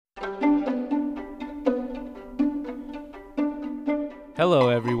Hello,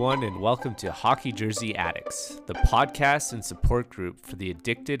 everyone, and welcome to Hockey Jersey Addicts, the podcast and support group for the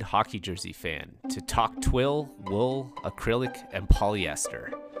addicted hockey jersey fan to talk twill, wool, acrylic, and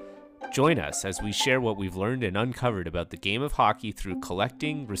polyester. Join us as we share what we've learned and uncovered about the game of hockey through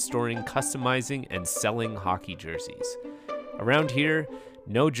collecting, restoring, customizing, and selling hockey jerseys. Around here,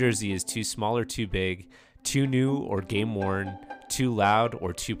 no jersey is too small or too big, too new or game worn, too loud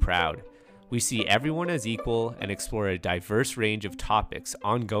or too proud. We see everyone as equal and explore a diverse range of topics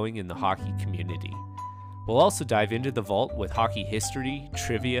ongoing in the hockey community. We'll also dive into the vault with hockey history,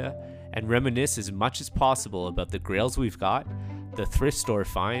 trivia, and reminisce as much as possible about the grails we've got, the thrift store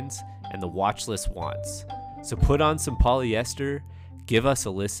finds, and the watch list wants. So put on some polyester, give us a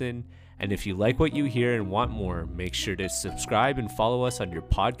listen, and if you like what you hear and want more, make sure to subscribe and follow us on your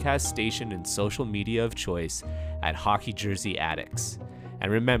podcast station and social media of choice at Hockey Jersey Addicts.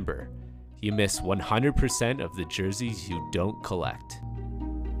 And remember, you miss 100% of the jerseys you don't collect.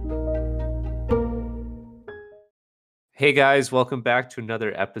 Hey guys, welcome back to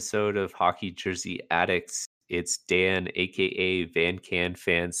another episode of Hockey Jersey Addicts. It's Dan, aka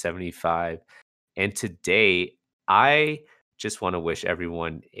VanCanFan75, and today I just want to wish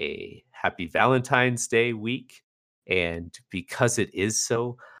everyone a happy Valentine's Day week. And because it is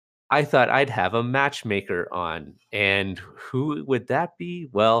so, I thought I'd have a matchmaker on. And who would that be?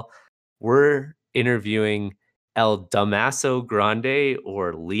 Well, we're interviewing El Damaso Grande,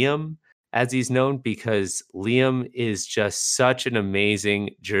 or Liam, as he's known, because Liam is just such an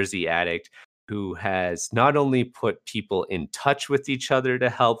amazing jersey addict who has not only put people in touch with each other to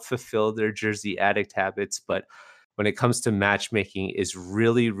help fulfill their jersey addict habits, but when it comes to matchmaking is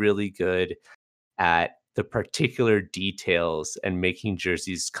really, really good at the particular details and making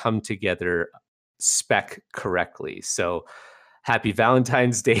jerseys come together spec correctly. So happy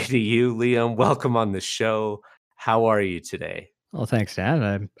Valentine's Day to you, Liam. Welcome on the show. How are you today? Well, thanks,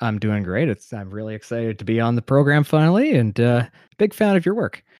 Dan. I'm doing great. I'm really excited to be on the program finally, and big fan of your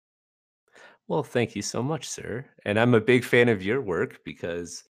work. Well, thank you so much, sir. And I'm a big fan of your work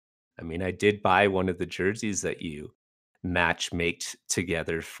because, I did buy one of the jerseys that you matchmaked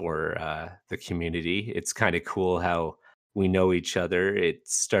together for the community. It's kind of cool how we know each other. It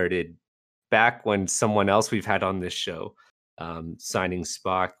started back when someone else we've had on this show, Signing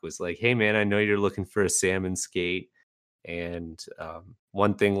Spock, was like, "Hey, man, I know you're looking for a salmon skate." And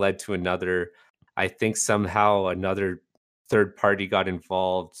one thing led to another. I think somehow another third party got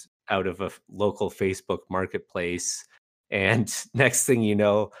involved out of a local Facebook marketplace. And next thing you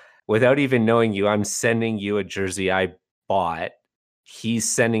know, without even knowing you, I'm sending you a jersey I bought. He's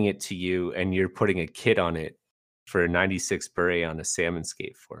sending it to you, and you're putting a kit on it for a 96 beret on a salmon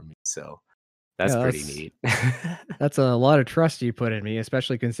skate for me. So that's Yeah, pretty neat. that's a lot of trust you put in me,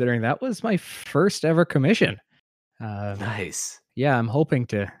 especially considering that was my first ever commission. Nice. Yeah, I'm hoping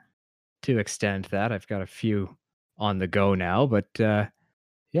to extend that. I've got a few on the go now, but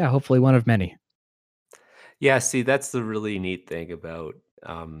yeah, hopefully one of many. Yeah, see, that's the really neat thing about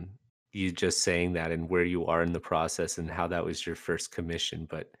you just saying that and where you are in the process and how that was your first commission,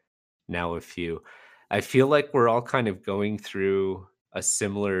 but now a few. I feel like we're all kind of going through a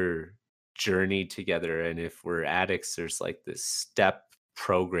similar journey together. And if we're addicts, there's like this step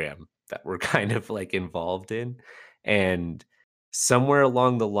program that we're kind of like involved in. And somewhere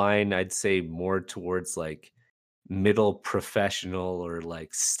along the line, I'd say more towards like middle professional or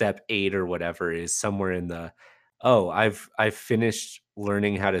like step 8 or whatever is somewhere in the, oh, I've finished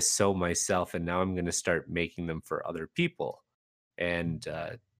learning how to sew myself and now I'm going to start making them for other people. And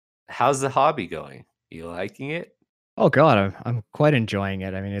how's the hobby going? You liking it? Oh God, I'm quite enjoying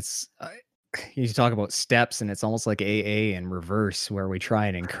it. I mean, you talk about steps, and it's almost like AA in reverse, where we try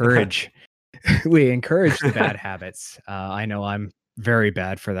and encourage we encourage the bad habits. I know I'm very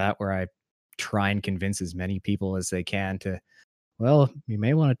bad for that, where I try and convince as many people as they can to, well, you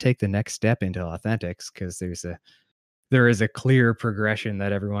may want to take the next step into authentics, because there is a clear progression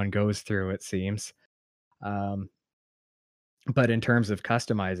that everyone goes through, it seems. Um, but in terms of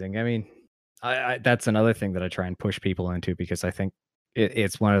customizing, I mean, I that's another thing that I try and push people into, because I think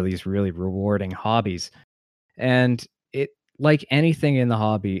it's one of these really rewarding hobbies. And it, like anything in the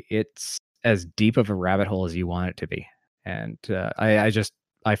hobby, it's as deep of a rabbit hole as you want it to be. And I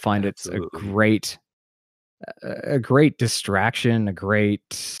find it's Absolutely. a great distraction,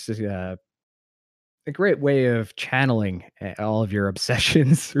 uh, a great way of channeling all of your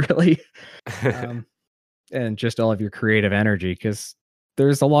obsessions, really, um, and just all of your creative energy. Because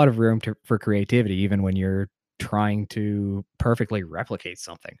there's a lot of room for creativity, even when you're trying to perfectly replicate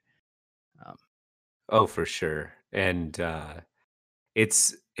something. Um, Oh, for sure. And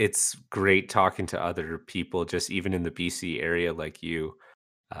it's it's great talking to other people, just even in the BC area like you.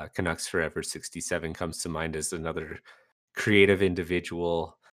 Canucks Forever 67 comes to mind as another creative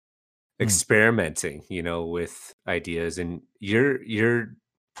individual Mm. experimenting, with ideas, and you're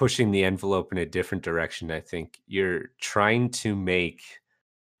pushing the envelope in a different direction. I think you're trying to make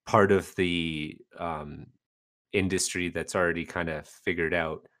part of the industry that's already kind of figured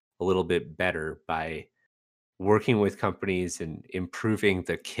out a little bit better by working with companies and improving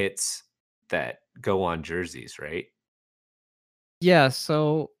the kits that go on jerseys, right? Yeah,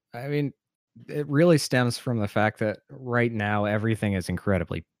 so I mean, it really stems from the fact that right now everything is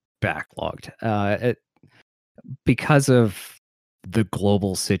incredibly backlogged. Because of the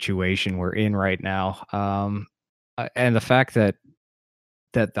global situation we're in right now, and the fact that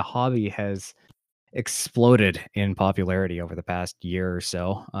the hobby has exploded in popularity over the past year or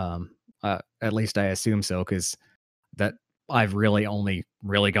so. At least I assume so, because that I've really only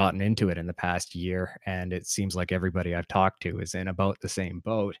really gotten into it in the past year, and it seems like everybody I've talked to is in about the same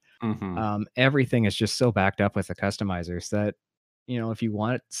boat. Hmm. Everything is just so backed up with the customizers that, if you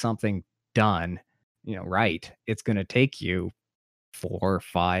want something done, right, it's going to take you 4,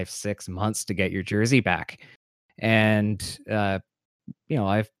 5, 6 months to get your jersey back. And,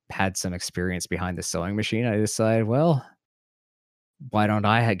 I've had some experience behind the sewing machine. I decided, well, why don't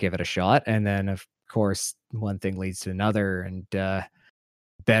I give it a shot? And then, of course, one thing leads to another, and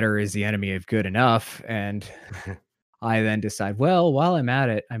better is the enemy of good enough. And I then decide, well, while I'm at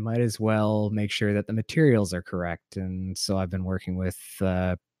it, I might as well make sure that the materials are correct. And so I've been working with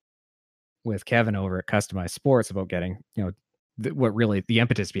Kevin over at Customized Sports about getting, what really the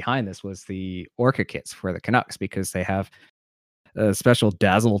impetus behind this was the Orca kits for the Canucks, because they have a special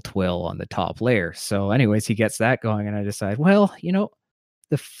dazzle twill on the top layer. So, anyways, he gets that going, and I decide, well,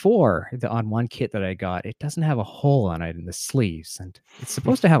 on one kit that I got, it doesn't have a hole on it in the sleeves, and it's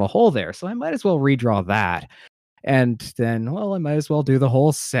supposed to have a hole there. So I might as well redraw that. And then, well, I might as well do the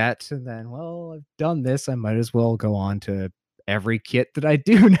whole set. And then, well, I've done this. I might as well go on to every kit that I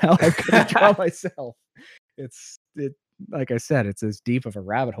do now. I've got to draw myself. It like I said, it's as deep of a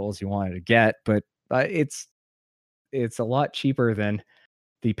rabbit hole as you wanted to get, but it's a lot cheaper than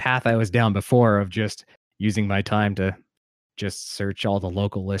the path I was down before of just using my time to just search all the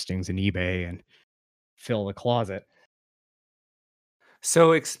local listings in eBay and fill the closet.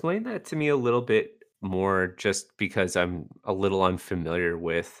 So explain that to me a little bit more, just because I'm a little unfamiliar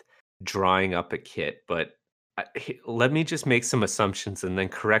with drawing up a kit. But let me just make some assumptions and then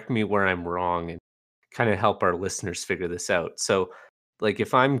correct me where I'm wrong and kind of help our listeners figure this out. So, like,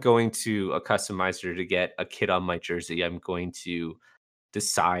 if I'm going to a customizer to get a kit on my jersey, I'm going to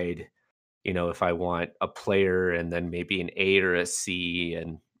decide, if I want a player and then maybe an A or a C,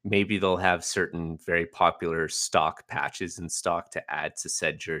 and maybe they'll have certain very popular stock patches in stock to add to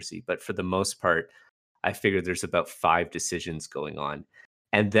said jersey. But for the most part, I figure there's about five decisions going on.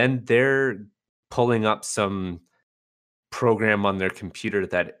 And then they're pulling up some program on their computer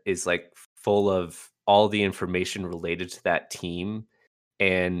that is like full of all the information related to that team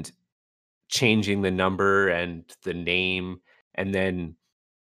and changing the number and the name, and then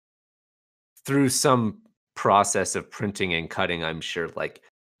through some process of printing and cutting, I'm sure, like,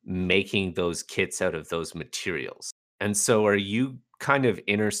 making those kits out of those materials. And so are you kind of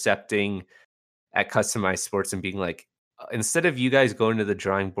intercepting at Customized Sports and being like, instead of you guys going to the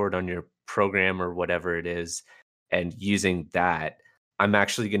drawing board on your program or whatever it is and using that, I'm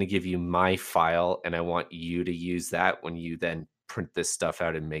actually going to give you my file and I want you to use that when you then print this stuff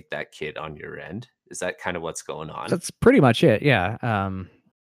out and make that kit on your end? Is that kind of what's going on? That's pretty much it. Yeah.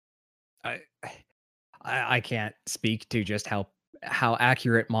 I I can't speak to just how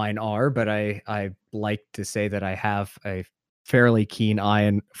accurate mine are, but I like to say that I have a fairly keen eye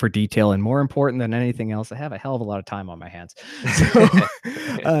and for detail, and more important than anything else, I have a hell of a lot of time on my hands. So,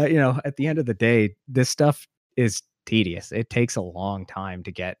 at the end of the day, this stuff is tedious. It takes a long time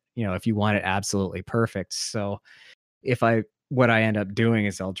to get, if you want it absolutely perfect. So, if I what I end up doing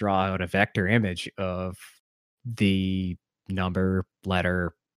is I'll draw out a vector image of the number,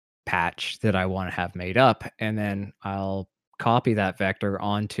 letter, patch that I want to have made up, and then I'll copy that vector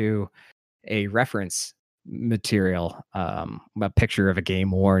onto a reference material, a picture of a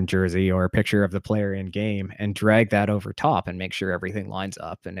game worn jersey or a picture of the player in game, and drag that over top and make sure everything lines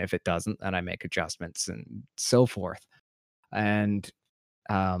up. And if it doesn't, then I make adjustments and so forth. And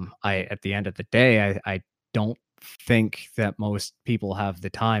I at the end of the day, I don't think that most people have the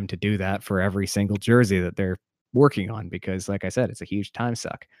time to do that for every single jersey that they're working on, because like I said, it's a huge time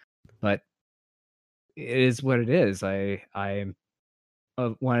suck. But it is what it is. I'm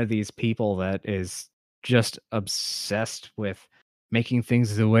one of these people that is just obsessed with making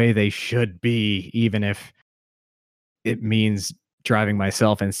things the way they should be, even if it means driving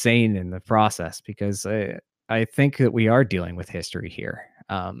myself insane in the process, because I think that we are dealing with history here,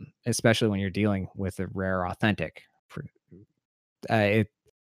 especially when you're dealing with a rare authentic. It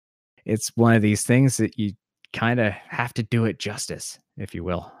it's one of these things that you kind of have to do it justice, if you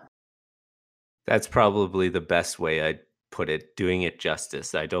will. That's probably the best way I'd put it, doing it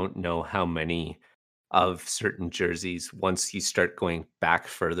justice. I don't know how many of certain jerseys, once you start going back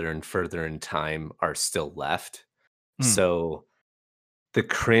further and further in time, are still left. Mm. So the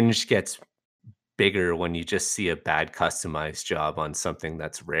cringe gets bigger when you just see a bad customized job on something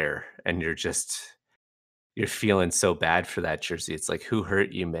that's rare and you're feeling so bad for that jersey. It's like, who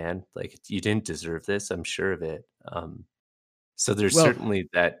hurt you, man? Like, you didn't deserve this. I'm sure of it. So there's Well, certainly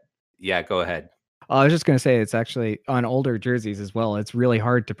that. Yeah, go ahead. I was just going to say it's actually on older jerseys as well. It's really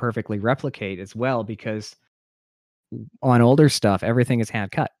hard to perfectly replicate as well, because on older stuff, everything is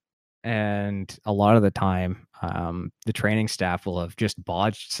hand cut. And a lot of the time, the training staff will have just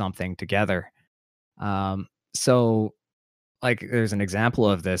bodged something together. So, like, there's an example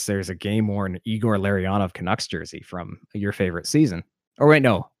of this. There's a game worn Igor Larionov Canucks jersey from your favorite season. Or wait,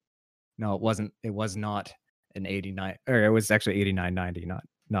 no, it wasn't. It was not an 89, or it was actually 89-90,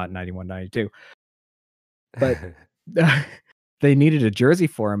 not 91-92. But they needed a jersey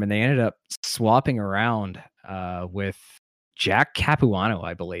for him, and they ended up swapping around with Jack Capuano,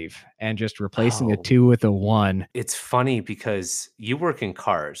 I believe, and just replacing a Oh, 2 with a 1. it's funny because you work in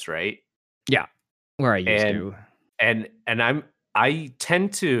cars, right? Yeah, where I used And to. I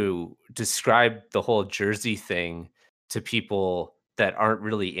tend to describe the whole jersey thing to people that aren't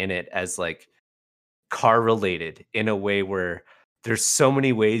really in it as like car related, in a way where there's so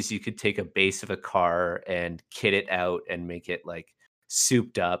many ways you could take a base of a car and kit it out and make it like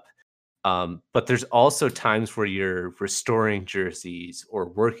souped up. But there's also times where you're restoring jerseys or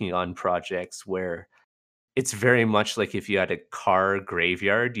working on projects where it's very much like if you had a car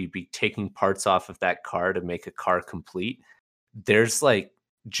graveyard, you'd be taking parts off of that car to make a car complete. There's like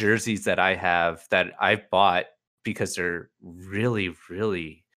jerseys that I have that I've bought because they're really,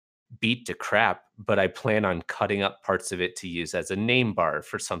 really beat to crap, but I plan on cutting up parts of it to use as a name bar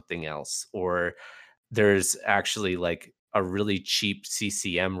for something else. Or there's actually like a really cheap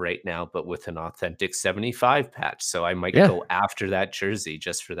CCM right now, but with an authentic 75 patch. So I might Yeah. go after that jersey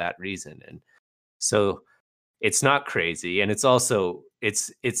just for that reason. And so it's not crazy. And it's also,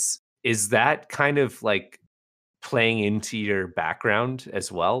 is that kind of like playing into your background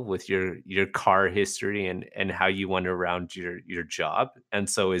as well with your car history and how you went around your job? And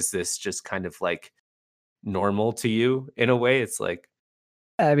so is this just kind of like normal to you in a way? It's like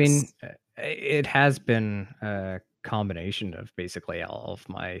I mean, s- it has been a combination of basically all of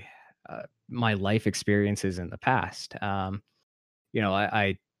my life experiences in the past.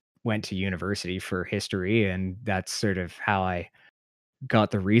 I went to university for history, and that's sort of how I got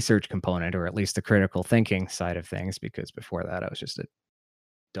the research component, or at least the critical thinking side of things, because before that I was just a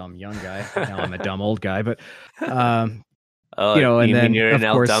dumb young guy. Now I'm a dumb old guy, but um, oh, and you mean then you're in of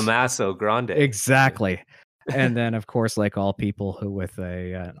El course, Damaso Grande? exactly. And then of course, like all people who with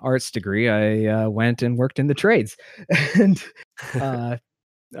an arts degree, I went and worked in the trades and uh,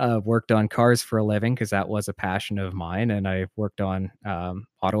 worked on cars for a living, because that was a passion of mine, and I worked on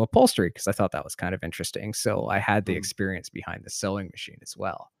auto upholstery because I thought that was kind of interesting. So I had the Hmm. experience behind the sewing machine as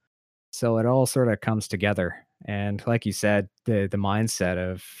well. So it all sort of comes together. And like you said, the mindset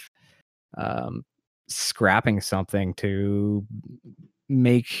of um, scrapping something to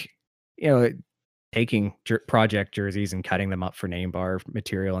make, you know, taking project jerseys and cutting them up for name bar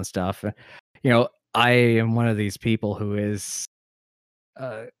material and stuff. I am one of these people who is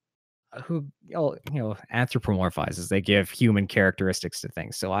uh, who anthropomorphizes. They give human characteristics to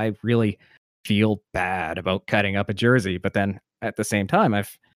things. So I really feel bad about cutting up a jersey, but then at the same time,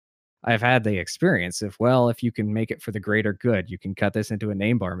 I've had the experience of, well, if you can make it for the greater good, you can cut this into a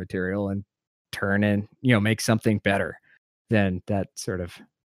name bar material and turn in, make something better. Then that sort of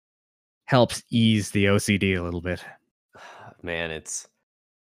helps ease the OCD a little bit. Man,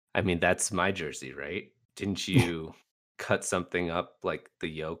 I mean, that's my jersey, right? Didn't you cut something up like the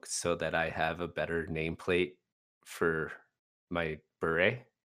yoke so that I have a better nameplate for my beret?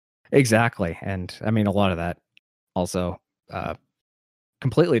 Exactly. And I mean, a lot of that also uh,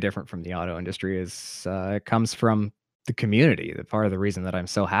 completely different from the auto industry is it comes from the community. The part of the reason that I'm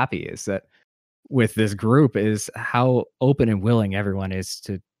so happy is that with this group is how open and willing everyone is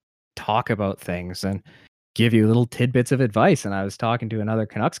to talk about things and give you little tidbits of advice. And I was talking to another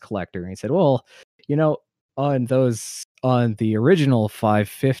Canucks collector, and he said, "Well, you know, on the original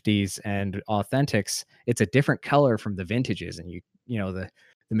 550s and authentics, it's a different color from the vintages, and the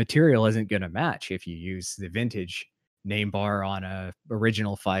material isn't going to match if you use the vintage name bar on a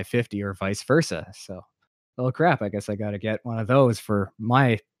original 550 or vice versa. So, oh crap, I guess I got to get one of those for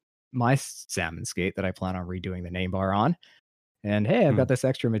my salmon skate that I plan on redoing the name bar on. And hey, I've Hmm. got this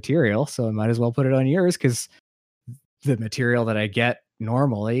extra material, so I might as well put it on yours because the material that I get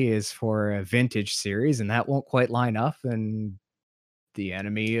normally is for a vintage series, and that won't quite line up. And the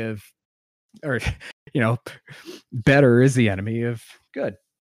enemy of, or you know, better is the enemy of good.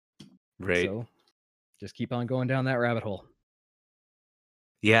 Right. So just keep on going down that rabbit hole.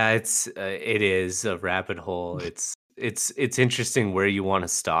 Yeah, it is a rabbit hole. It's interesting where you want to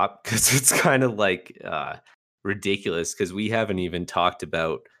stop because it's kind of like ridiculous because we haven't even talked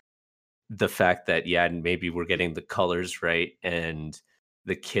about the fact that yeah, maybe we're getting the colors right and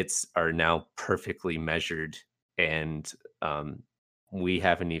the kits are now perfectly measured and um we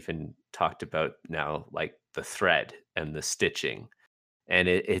haven't even talked about now like the thread and the stitching and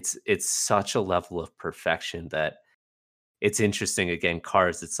it's such a level of perfection that it's interesting again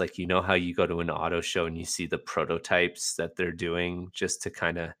cars it's like you know how you go to an auto show and you see the prototypes that they're doing just to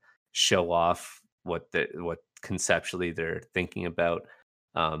kind of show off what conceptually they're thinking about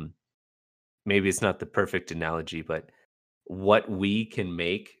um maybe it's not the perfect analogy, but what we can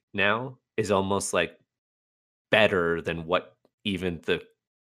make now is almost like better than what even the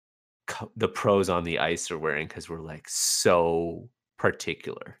pros on the ice are wearing because we're like so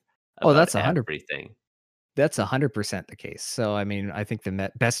particular Oh, about everything. that's 100% the case. So, I mean, I think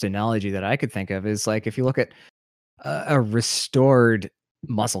the best analogy that I could think of is like if you look at a restored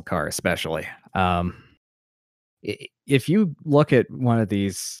muscle car, especially. If you look at one of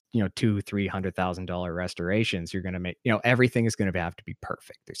these, two, $300,000 restorations, you're going to make, everything is going to have to be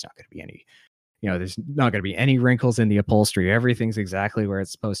perfect. There's not going to be any, there's not going to be any wrinkles in the upholstery. Everything's exactly where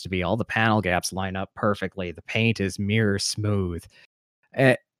it's supposed to be. All the panel gaps line up perfectly. The paint is mirror smooth.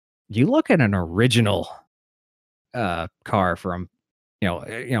 Uh, you look at an original car from,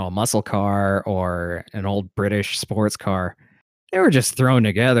 a muscle car or an old British sports car. They were just thrown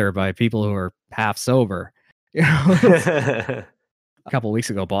together by people who are half sober. It's a couple of weeks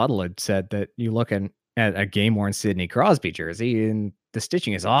ago, Bottle had said that you look at a game worn Sidney Crosby jersey and the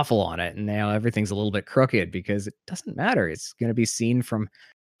stitching is awful on it. And now everything's a little bit crooked because it doesn't matter. It's going to be seen from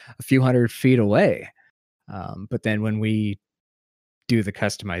a few hundred feet away. But then when we do the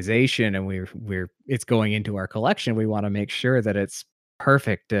customization and it's going into our collection, we want to make sure that it's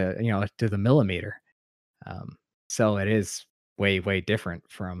perfect, to the millimeter. Um, so it is way, way different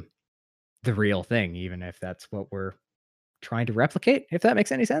from the real thing, even if that's what we're trying to replicate, if that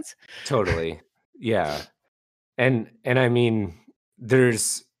makes any sense. Totally. Yeah. And I mean,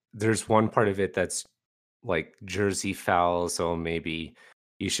 there's one part of it that's like jersey foul, so maybe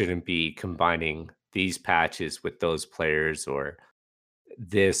you shouldn't be combining these patches with those players or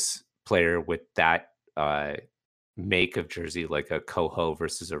this player with that make of jersey, like a Coho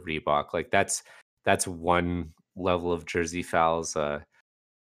versus a Reebok. Like that's one level of jersey fouls.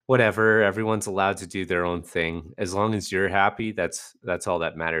 Whatever, everyone's allowed to do their own thing. As long as you're happy, that's all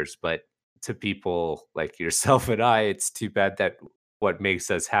that matters. But to people like yourself and I, it's too bad that what makes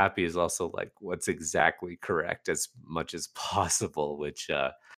us happy is also like what's exactly correct as much as possible, which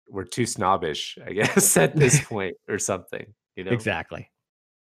we're too snobbish, I guess, at this point or something, you know? Exactly.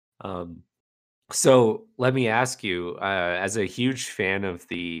 Um, so let me ask you, as a huge fan of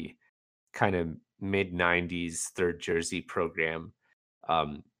the kind of mid 90s third jersey program,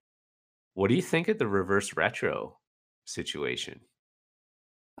 um, what do you think of the reverse retro situation?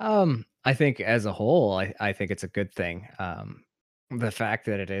 I think as a whole, I think it's a good thing. The fact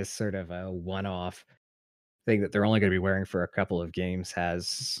that it is sort of a one-off thing that they're only going to be wearing for a couple of games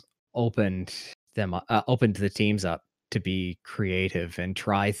has opened opened the teams up to be creative and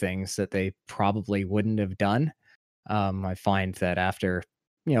try things that they probably wouldn't have done. I find that after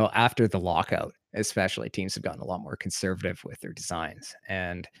the lockout, especially teams have gotten a lot more conservative with their designs.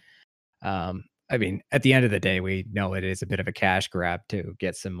 And I mean, at the end of the day, we know it is a bit of a cash grab to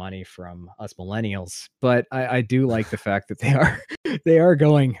get some money from us millennials. But I do like the fact that they are they are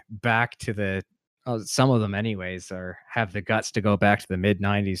going back to some of them anyways, or have the guts to go back to the mid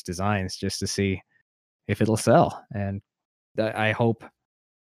 '90s designs just to see if it'll sell. And I hope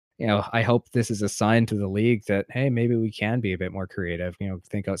I hope this is a sign to the league that, hey, maybe we can be a bit more creative,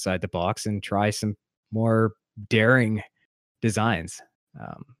 think outside the box and try some more daring designs.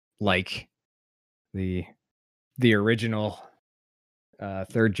 Like the original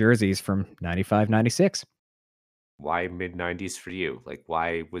third jerseys from 95, 96. Why mid 90s for you? Like,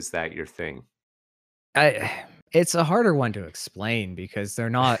 why was that your thing? It's a harder one to explain because they're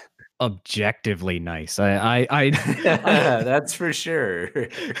not objectively nice. I That's for sure.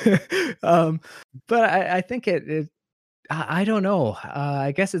 um, but I think I don't know.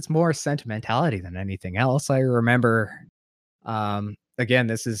 I guess it's more sentimentality than anything else. I remember, again,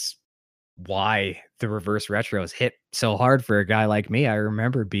 this is why the reverse retros hit so hard for a guy like me. I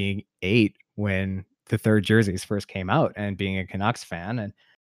remember being 8 when the third jerseys first came out and being a Canucks fan and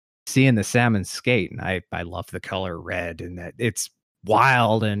seeing the salmon skate. And I love the color red and that it's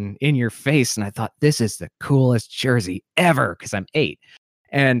wild and in your face. And I thought, this is the coolest jersey ever because I'm 8.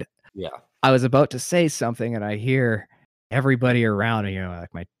 And Yeah. I was about to say something and I hear everybody around me,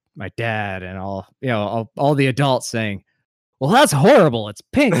 like my dad and all the adults saying, "Well, that's horrible. It's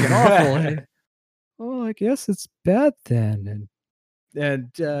pink and awful." And, oh, I guess it's bad then.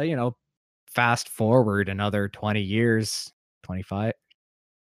 And fast forward another 20 years, 25,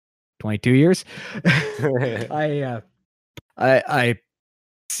 22 years. I I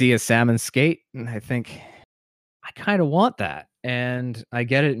see a salmon skate and I think I kind of want that. And I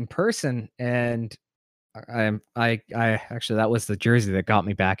get it in person and I actually that was the jersey that got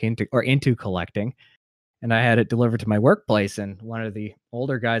me back into collecting. And I had it delivered to my workplace and one of the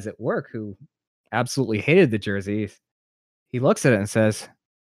older guys at work who absolutely hated the jersey, he looks at it and says,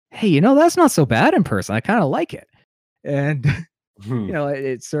 "Hey, that's not so bad in person. I kind of like it." And Hmm.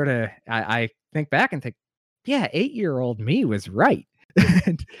 it's sort of I think back and think, yeah, 8-year-old me was right.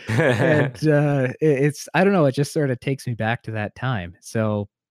 and it's I don't know, it just sort of takes me back to that time. So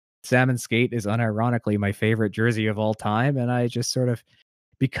Salmon Skate is unironically my favorite jersey of all time, and I just sort of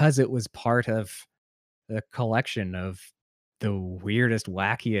because it was part of the collection of the weirdest,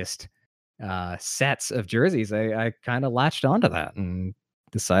 wackiest sets of jerseys, I kind of latched onto that and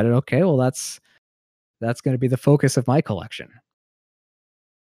decided, okay, well that's going to be the focus of my collection.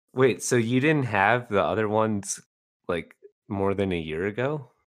 Wait, so you didn't have the other ones like more than a year ago?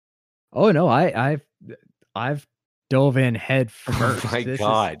 Oh no, I've dove in head Oh my first. This is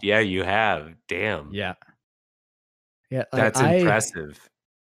god. Yeah, you have. Damn. yeah. Yeah, That's impressive.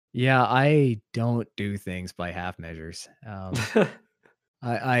 yeah, I don't do things by half measures.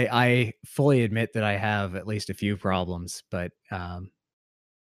 I fully admit that I have at least a few problems, but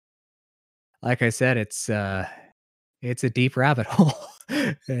like I said, it's a deep rabbit hole.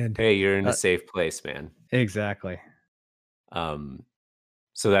 and Hey, you're in a uh, safe place, man. exactly. Um,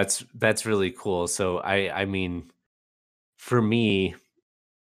 so that's really cool. So I mean, for me,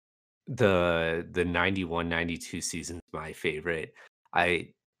 the 91 92 season's my favorite. I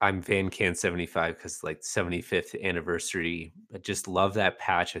I'm Van Can 75 because like 75th anniversary. I just love that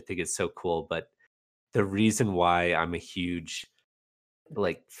patch. I think it's so cool. But the reason why I'm a huge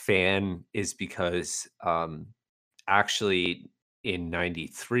like fan is because actually in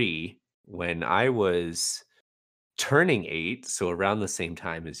 93 when I was turning 8, so around the same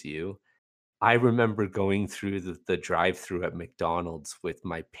time as you, I remember going through the drive-through at McDonald's with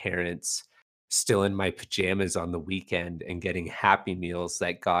my parents still in my pajamas on the weekend and getting Happy Meals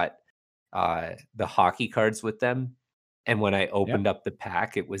that got, the hockey cards with them, and when I Yep. opened up the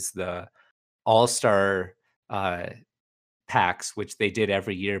pack, it was the All-Star, uh, packs, which they did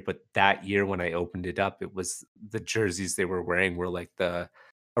every year, but that year when I opened it up, it was the jerseys they were wearing were, like, the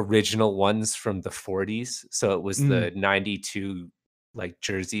original ones from the '40s, so it was Mm, the '92, like,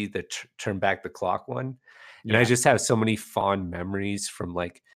 jersey, the turn back the clock one, and I yeah. just have so many fond memories from,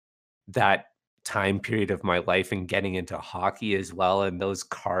 like, that time period of my life and getting into hockey as well, and those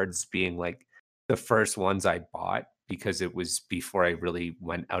cards being, like, the first ones I bought because it was before I really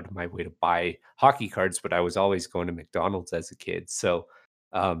went out of my way to buy hockey cards, but I was always going to McDonald's as a kid, so,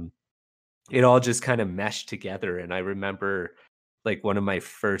 um, it all just kinda meshed together, and I remember, like, one of my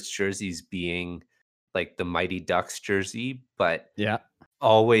first jerseys being, like, the Mighty Ducks jersey, but Yeah.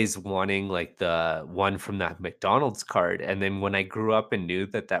 always wanting, like, the one from that McDonald's card, and then when I grew up and knew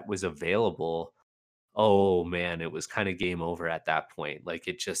that that was available, oh, man, it was kinda game over at that point, like,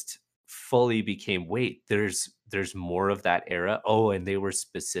 it just fully became, "Wait, there's more of that era? Oh, and they were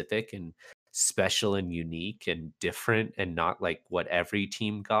specific and special and unique and different and not like what every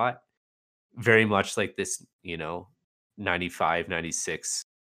team got." Very much like this, 95, 96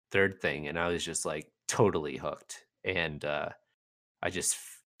 third thing, and I was just, like, totally hooked, and, I just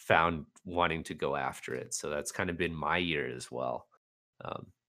found wanting to go after it, so that's kinda been my year as well.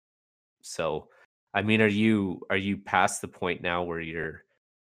 Um, so, I mean, are you past the point now where you're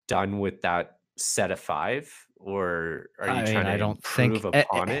done with that set of 5, or are you I mean, trying to I don't improve think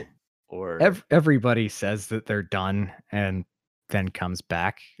upon it? Or everybody says that they're done and then comes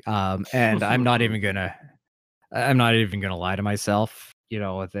back. And I'm not even gonna lie to myself.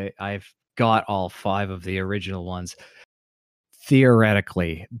 I've got all 5 of the original ones.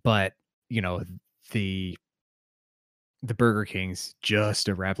 theoretically, but you know, the the Burger King's just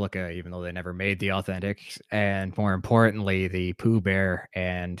a replica, even though they never made the authentic. And more importantly, the Pooh Bear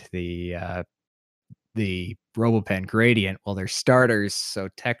and the RoboPen Gradient, well, they're starters. So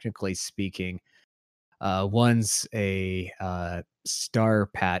technically speaking, one's a Star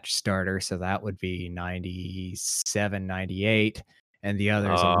Patch starter, so that would be 97, 98, and the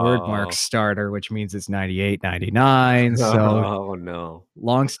other is a Wordmark Oh, starter, which means it's 98, 99. So oh no.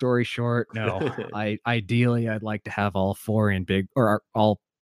 long story short, no. I ideally I'd like to have all four in big or all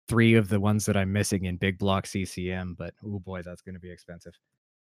three of the ones that I'm missing in big block CCM, but oh boy, that's going to be expensive.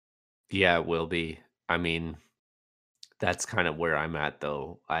 Yeah, it will be. I mean, that's kind of where I'm at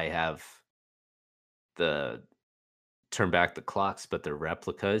though. I have the turn back the clocks, but they're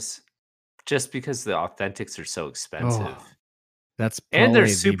replicas just because the authentics are so expensive. Oh, that's And they're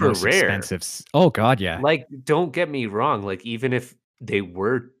probably the super most rare. expensive. Oh god, yeah. Like, don't get me wrong, like, even if they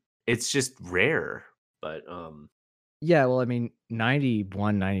were it's just rare, but, Yeah, well, I mean,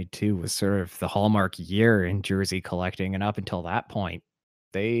 91, 92 was sort of the hallmark year in jersey collecting, and up until that point,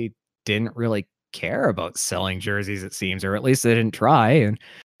 they didn't really care about selling jerseys, it seems, or at least they didn't try, and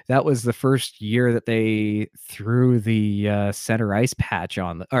that was the first year that they threw the, center ice patch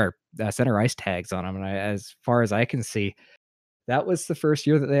on the or, center ice tags on them. And as far as I can see, that was the first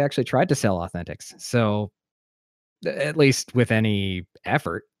year that they actually tried to sell authentics, so, at least with any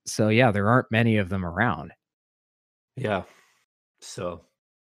effort. So, yeah, there aren't many of them around. yeah. So,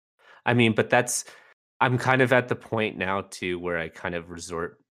 I mean, but that's I'm kind of at the point now too where I kind of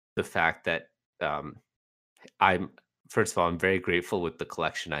resort the fact that, um, I'm first of all, I'm very grateful with the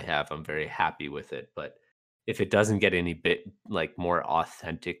collection I have, I'm very happy with it, but if it doesn't get any bit, like, more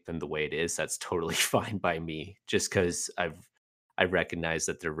authentic than the way it is, that's totally fine by me, just because I recognize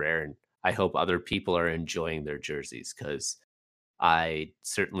that they're rare, and I hope other people are enjoying their jerseys because I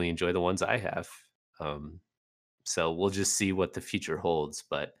certainly enjoy the ones I have. Um, so we'll just see what the future holds,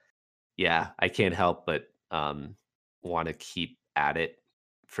 but yeah, I can't help but, wanna keep at it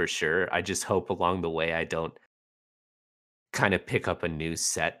for sure. I just hope along the way I don't kinda pick up a new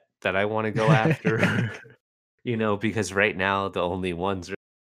set that I wanna go after, because right now the only ones are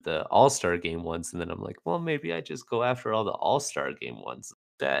the All-Star Game ones, and then I'm like, "Well, maybe I just go after all the All-Star Game ones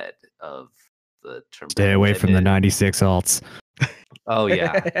instead of the Stay Tournament away from the Limited." 96 alts. Oh,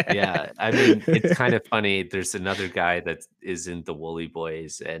 yeah, yeah. I mean, it's kind of funny, there's another guy that is in the Woolly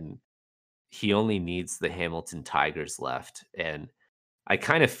Boys, and he only needs the Hamilton Tigers left, and I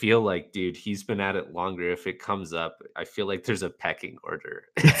kind of feel like, dude, he's been at it longer. If it comes up, I feel like there's a pecking order.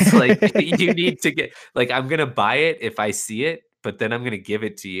 It's like you need to get like I'm gonna buy it if I see it, but then I'm gonna give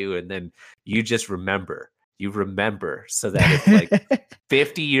it to you, and then you just remember. You remember so that if like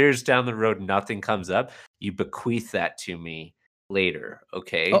 50 years down the road nothing comes up, you bequeath that to me later.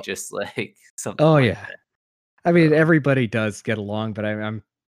 Okay, Oh, just like something oh, like yeah. that. I mean, So everybody does get along, but I'm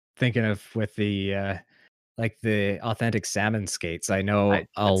thinking of with like, the authentic salmon skates. I know I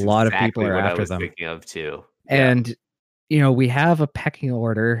a that's lot of people exactly are what I after was them, thinking of too. Yeah. and, we have a pecking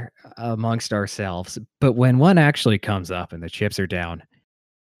order amongst ourselves, but when one actually comes up and the chips are down,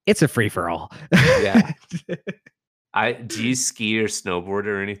 it's a free for all. Yeah. I do you ski or snowboard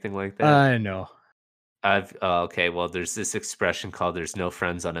or anything like that? No. I've oh, okay, well, there's this expression called "there's no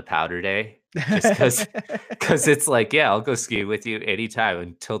friends on a powder day," just because it's like, yeah, I'll go ski with you anytime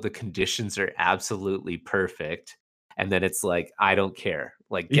until the conditions are absolutely perfect, and then it's like, I don't care,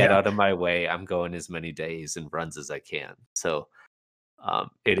 like, get Yeah. out of my way, I'm going as many days and runs as I can, so,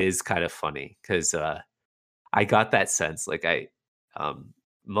 it is kind of funny 'cause, I got that sense, like, um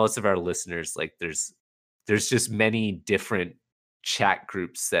most of our listeners, like, there's just many different chat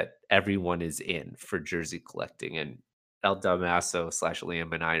groups that everyone is in for jersey collecting, and El Damaso slash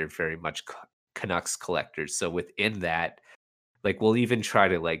Liam and I are very much Canucks collectors. So within that, like we'll even try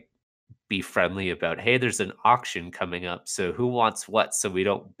to like be friendly about, hey, there's an auction coming up, so who wants what? So we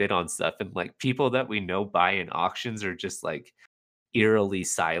don't bid on stuff. And like people that we know buy in auctions are just like eerily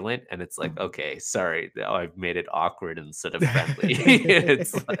silent, and it's like, okay, sorry, now I've made it awkward instead of friendly.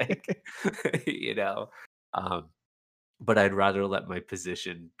 It's like, you know. Um, but I'd rather let my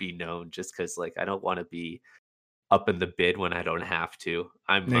position be known just because, like, I don't wanna be up in the bid when I don't have to.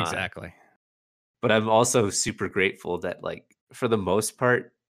 Exactly. But I'm also super grateful that, like, for the most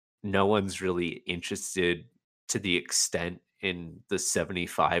part, no one's really interested to the extent in the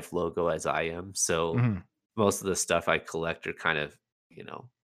 75 logo as I am, so Mhm. most of the stuff I collect are kind of, you know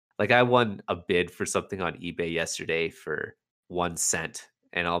like, I won a bid for something on eBay yesterday for 1 cent,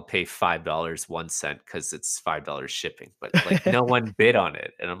 and I'll pay $5 1 cent because it's $5 shipping, but, like, no one bid on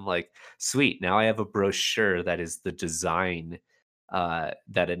it, and I'm like, "Sweet, now I have a brochure that is the design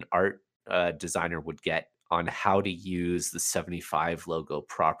that an art designer would get on how to use the 75 logo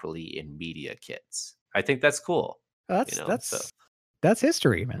properly in media kits. I think that's cool, you That's know? So, that's that's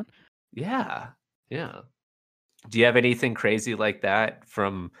history, man. yeah. Yeah. Do you have anything crazy like that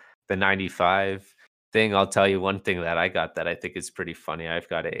from the 95 thing? I'll tell you one thing that I got that I think is pretty funny. I've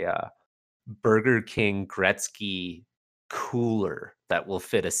got a Burger King Gretzky cooler that will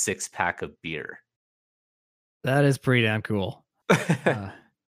fit a six-pack of beer. That is pretty damn cool. Uh,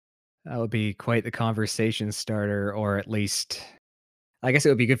 that would be quite the conversation starter, or at least I guess it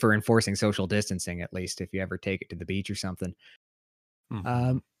would be good for enforcing social distancing, at least if you ever take it to the beach or something. Mhm.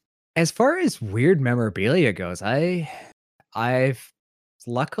 Um, as far as weird memorabilia goes, I've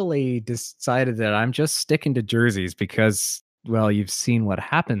luckily decided that I'm just sticking to jerseys because, well, you've seen what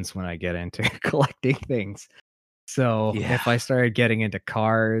happens when I get into collecting things. So Yeah. if I started getting into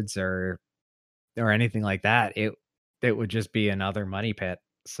cards or anything like that, it would just be another money pit.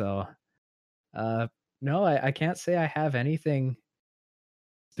 So uh no, I can't say I have anything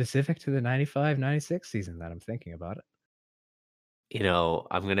specific to the 95, 96 season that I'm thinking about it.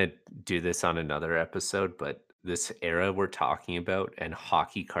 I'm gonna do this on another episode, but this era we're talking about and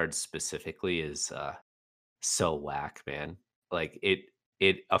hockey cards specifically is so whack, man. Like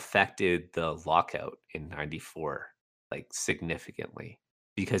it affected the lockout in 94 like significantly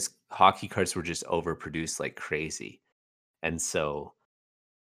because hockey cards were just overproduced like crazy. And so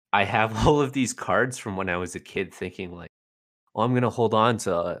I have all of these cards from when I was a kid thinking like, "Oh, I'm gonna hold on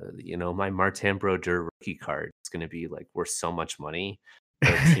to, my Martin Brodeur rookie card. It's gonna be, like, worth so much money, or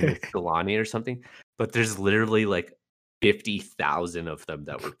Teemu Selanne or something," but there's literally, like, 50,000 of them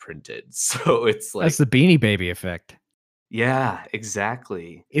that were printed, so it's That's like the Beanie Baby effect. yeah,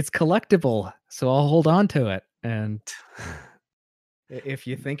 exactly. It's collectible, so I'll hold on to it. And if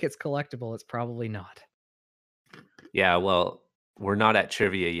you think it's collectible, it's probably not. Yeah, well, we're not at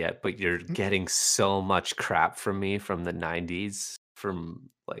trivia yet, but you're Mm. getting so much crap from me from the '90s from,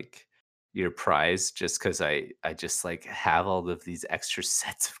 like, your prize just because I just, like, have all of these extra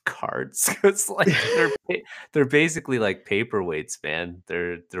sets of cards. It's like, they're basically like paperweights, man.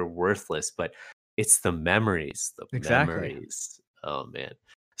 They're worthless, but it's the memories, the Exactly. memories. Oh, man.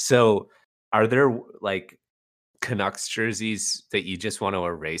 So, are there, like, Canucks jerseys that you just want to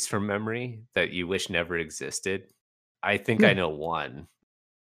erase from memory that you wish never existed? I think I Yeah. know one.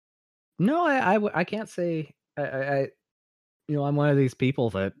 No, I can't say I'm one of these people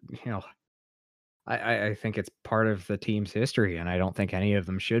that, I think it's part of the team's history, and I don't think any of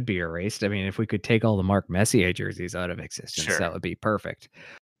them should be erased. I mean, if we could take all the Mark Messier jerseys out of existence, Sure. that would be perfect.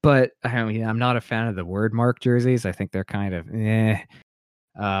 But, I mean, I'm not a fan of the word Mark jerseys. I think they're kind of eh.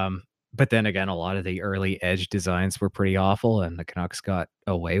 Um, but then again, a lot of the early edge designs were pretty awful, and the Canucks got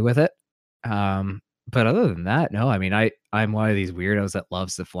away with it. Um, but other than that, no, I mean, I'm one of these weirdos that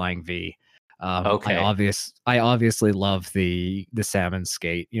loves the flying V. Okay. I obviously love the salmon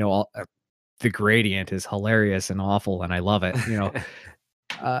skate. The gradient is hilarious and awful, and I love it.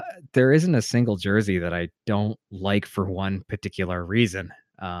 Uh, there isn't a single jersey that I don't like for one particular reason.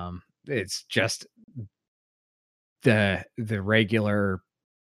 It's just the regular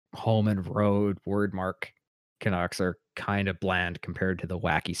home and road word mark Canucks are kind of bland compared to the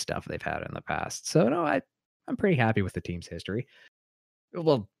wacky stuff they've had in the past. So no, I'm pretty happy with the team's history.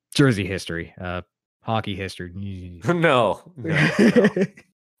 Well, jersey history, hockey history. No, no, no.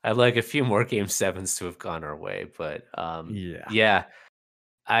 I'd like a few more game 7s to have gone our way, but, Yeah. yeah,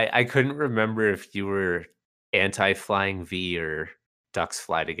 I couldn't remember if you were anti-flying V or ducks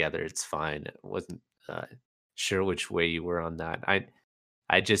fly together, it's fine. I wasn't, uh, sure which way you were on that.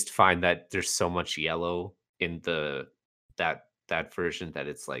 I just find that there's so much yellow in that version that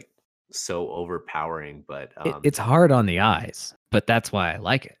it's, like, so overpowering, but, It's hard on the eyes, but that's why I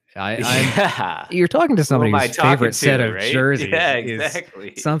like it. I'm yeah. You're talking to Who somebody am I whose talking favorite set to, of right? Yeah, jerseys is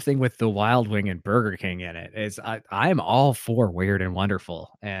exactly. something with the Wild Wing and Burger King in it. I'm all for weird and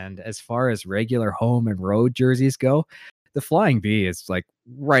wonderful. And as far as regular home and road jerseys go, the Flying V is like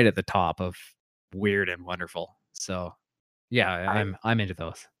right at the top of weird and wonderful. So yeah, I I'm into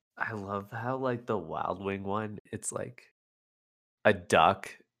those. I love how, like, the Wild Wing one, it's like a duck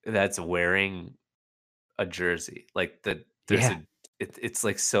that's wearing a jersey. Like, there's Yeah. a it's,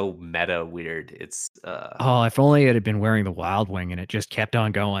 like, so meta weird. Oh, if only it had been wearing the Wild Wing and it just kept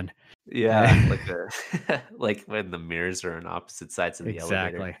on going. Yeah, like a like when the mirrors are on opposite sides of the elevator.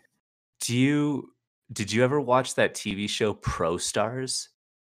 Exactly. Do you did you ever watch that TV show Pro Stars?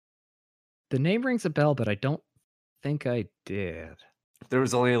 The name rings a bell, but I don't think I did. There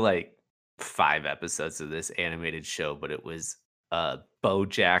was only, like, 5 episodes of this animated show, but it was, Bo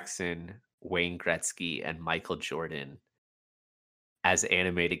Jackson, Wayne Gretzky, and Michael Jordan, as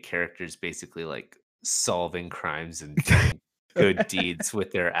animated characters basically like solving crimes and doing good deeds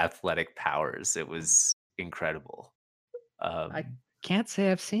with their athletic powers. It was incredible. I Um, can't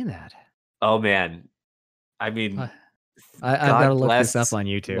say I've seen that. oh man, I Uh, mean, I've got to God look this up bless, on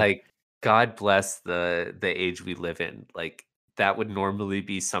YouTube. like God bless the age we live in. Like that would normally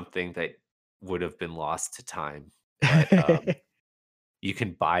be something that would have been lost to time, but you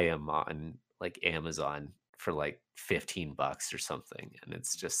can buy them on like Amazon for like 15 bucks or something, and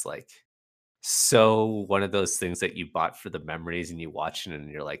it's just like so one of those things that you bought for the memories and you watch it and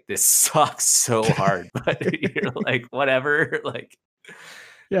you're like, "This sucks so hard," but you're like, "Whatever," like,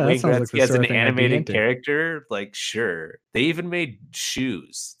 Yeah, that Wayne sounds like the Gretzky as sort an of thing I'd be animated into. character, like, sure. They even made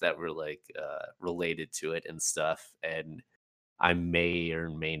shoes that were, like, related to it and stuff, and I may or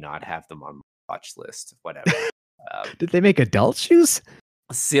may not have them on my watch list, whatever. Did they make adult shoes?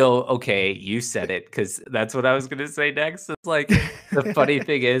 So, okay, you said it because that's what I was gonna say next. It's like the funny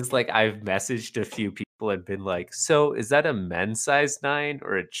thing is, like, I've messaged a few people and been like, "So, is that a men's size 9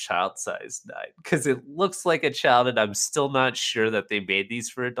 or a child size 9?" Because it looks like a child, and I'm still not sure that they made these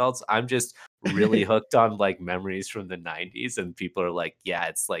for adults. I'm just really hooked on, like, memories from the '90s, and people are like, "Yeah,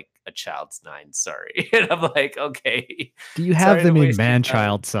 it's like a child's 9, sorry." And I'm like, "Okay, Do you have sorry to them in waste your time."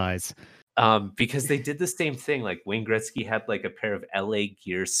 man-child size? Because they did the same thing, like, Wayne Gretzky had, like, a pair of LA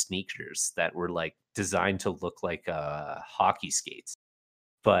Gear sneakers that were, like, designed to look like, hockey skates,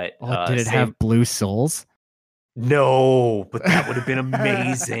 but, Oh, did it same have blue soles? No, but that would have been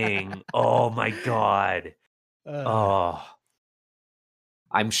amazing. Oh my god. Uh, Oh,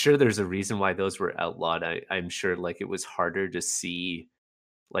 I'm sure there's a reason why those were outlawed. I'm sure, like, it was harder to see,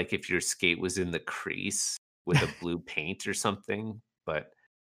 like, if your skate was in the crease with a blue paint or something, but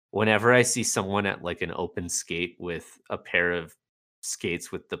whenever I see someone at, like, an open skate with a pair of skates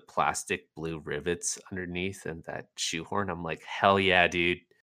with the plastic blue rivets underneath and that shoehorn, I'm like, "Hell yeah, dude."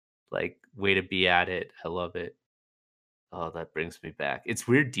 Like, way to be at it. I love it. Oh, that brings me back. It's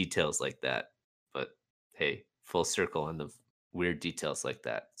weird details like that, but hey, full circle on the weird details like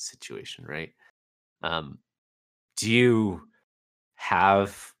that situation, right? Um, do you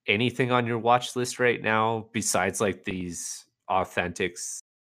have anything on your watch list right now besides, like, these authentics,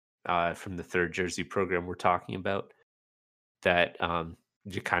 from the third jersey program we're talking about that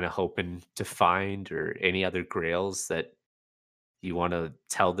you're kind of hoping to find, or any other grails that you want to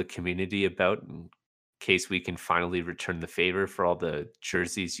tell the community about in case we can finally return the favor for all the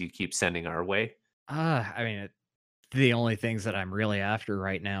jerseys you keep sending our way? I mean, the only things that I'm really after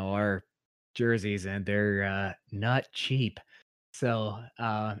right now are jerseys, and they're, not cheap. So,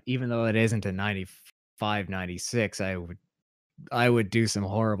 even though it isn't a 95, 96, I would do some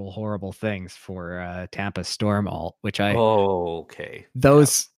horrible, horrible things for, Tampa Storm alt, which Oh, okay. Yeah.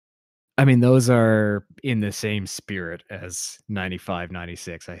 those I mean, those are in the same spirit as 95,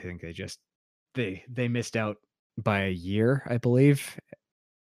 96. I think they missed out by a year, I believe,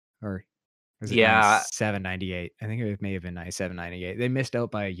 or was it Yeah. 97, 98? I think it may have been 97, 98. They missed out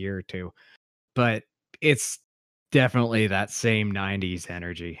by a year or 2, but it's definitely that same 90s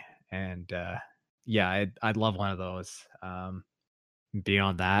energy, and, yeah, I'd love one of those.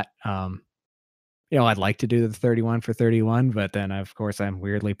 Beyond that, I'd like to do the 31 for 31, but then, of course, I'm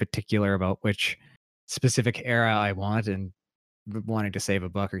weirdly particular about which specific era I want and wanting to save a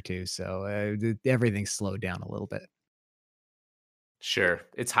buck or 2, so, everything's slowed down a little bit. Sure.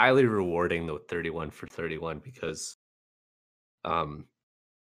 It's highly rewarding though, 31 for 31, because um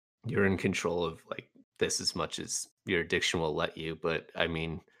you're in control of, like, this as much as your addiction will let you. But I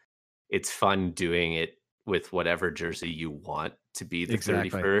mean, it's fun doing it with whatever jersey you want to be the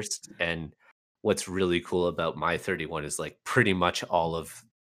Exactly. 31st. And what's really cool about my 31 is, like, pretty much all of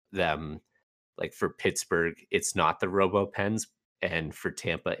them, like, for Pittsburgh, it's not the Robo Pens, and for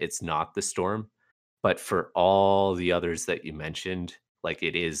Tampa, it's not the Storm. But for all the others that you mentioned, like,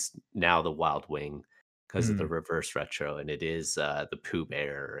 it is now the Wild Wing because of the Mm. reverse retro, and it is the Pooh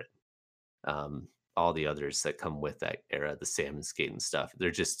Bear, all the others that come with that era, the salmon skate and stuff.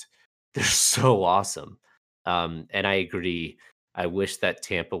 They're just they're so awesome. And I agree. I wish that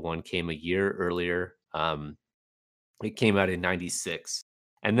Tampa one came a year earlier. It came out in '96,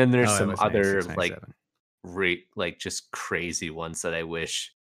 and then there's Oh, it some was other 96, like 97. like just crazy ones that I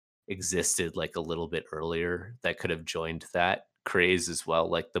wish existed like a little bit earlier that could have joined that craze as well,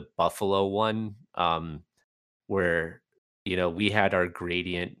 like the Buffalo one. Where, we had our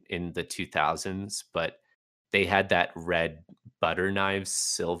gradient in the 2000s, but they had that red butter knives,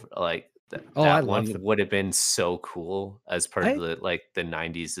 silver, like Oh, I that love one the would have been so cool as part of I the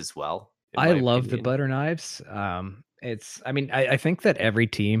 90s as well, in I my love the opinion. butter knives. It's I mean, I think that every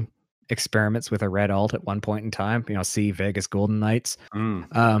team experiments with a red alt at one point in time. See Vegas Golden Knights.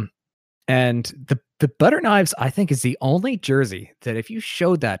 Mm. And the butter knives, I think, is the only jersey that if you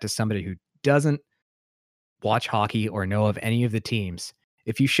showed that to somebody who doesn't watch hockey or know of any of the teams,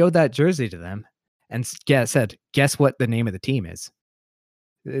 if you showed that jersey to them and said, guess what the name of the team is?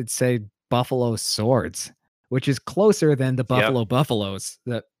 It'd say Buffalo Swords, which is closer than the Buffalo Buffaloes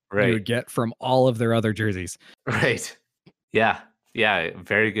that you would get from all of their other jerseys. Right. Yeah. Yeah.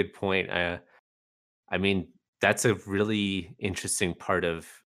 Very good point. I mean, that's a really interesting part of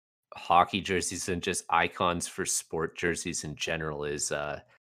hockey jerseys and just icons for sport jerseys in general is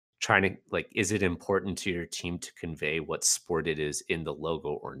trying to is it important to your team to convey what sport it is in the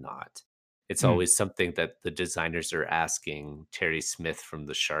logo or not? It's always something that the designers are asking Terry Smith from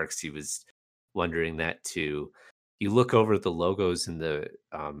the Sharks. He was wondering that too. You look over the logos in the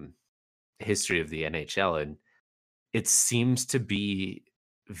history of the NHL, and it seems to be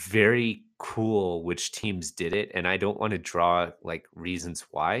very cool which teams did it. And I don't want to draw reasons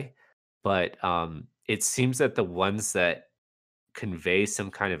why, but it seems that the ones that convey some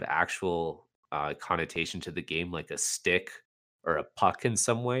kind of actual connotation to the game, like a stick or a puck in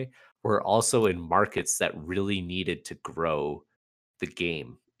some way, were also in markets that really needed to grow the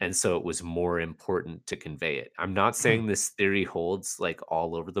game. And so it was more important to convey it. I'm not saying this theory holds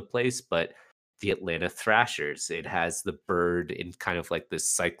all over the place, but the Atlanta Thrashers, it has the bird in kind of this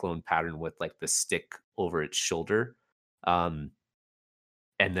cyclone pattern with the stick over its shoulder. And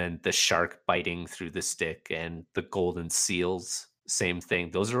then the shark biting through the stick and the golden seals, same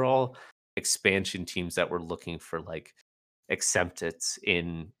thing. Those are all expansion teams that were looking for acceptance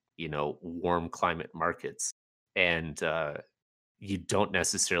in, warm climate markets. And you don't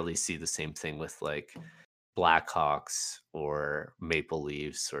necessarily see the same thing with Blackhawks or Maple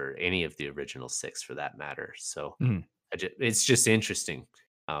Leafs or any of the original six for that matter. So it's just interesting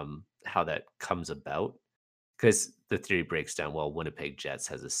how that comes about. Because the theory breaks down, well, Winnipeg Jets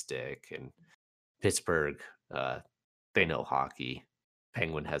has a stick, and Pittsburgh, they know hockey.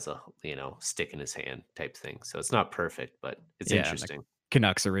 Penguin has a stick in his hand type thing. So it's not perfect, but it's interesting.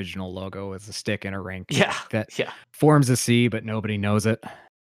 Canucks original logo is a stick in a rink. Yeah, that forms a C, but nobody knows it.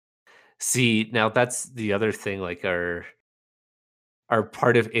 See, now that's the other thing. Our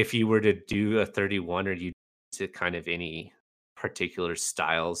part of if you were to do a 31 or you to kind of any particular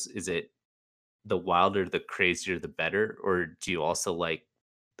styles, is it the wilder, the crazier, the better? Or do you also like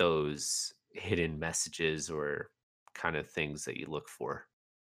those hidden messages or kind of things that you look for?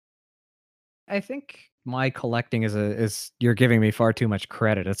 I think my collecting is you're giving me far too much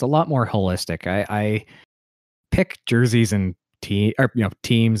credit. It's a lot more holistic. I pick jerseys and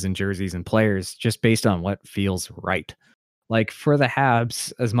teams and jerseys and players just based on what feels right. Like for the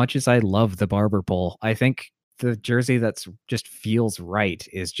Habs, as much as I love the barber pole, I think the jersey that's just feels right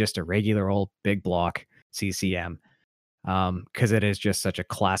is just a regular old big block CCM. Because it is just such a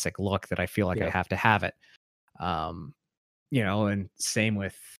classic look that I feel like I have to have it. And same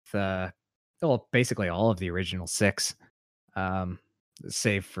with basically all of the original six,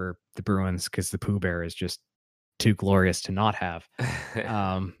 save for the Bruins because the Pooh Bear is just too glorious to not have.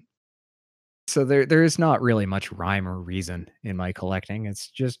 So there is not really much rhyme or reason in my collecting. It's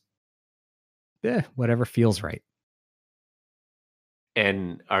just whatever feels right.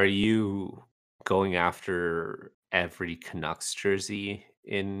 And are you going after every Canucks jersey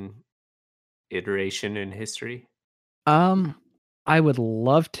in iteration in history? I would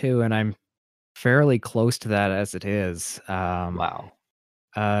love to, and I'm fairly close to that as it is. Wow.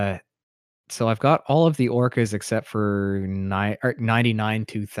 So I've got all of the Orcas except for 99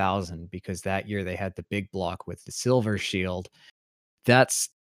 2000 because that year they had the big block with the silver shield. That's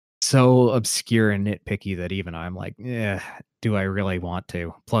so obscure and nitpicky that even I'm like, yeah, do I really want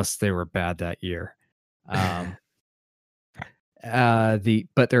to? Plus they were bad that year. But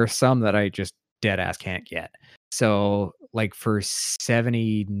there are some that I just dead ass can't get. So for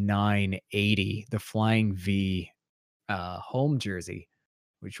 79.80, the Flying V home jersey,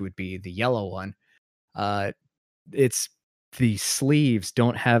 which would be the yellow one, it's the sleeves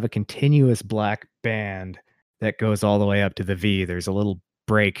don't have a continuous black band that goes all the way up to the V. There's a little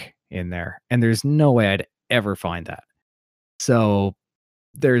break in there, and there's no way I'd ever find that. So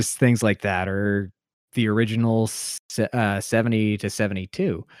there's things like that, or the original 70 to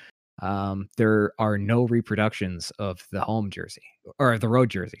 72. There are no reproductions of the home jersey or the road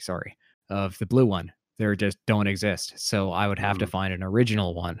jersey, sorry, of the blue one. There just don't exist. So I would have to find an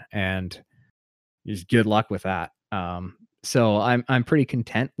original one, and just good luck with that. So I'm pretty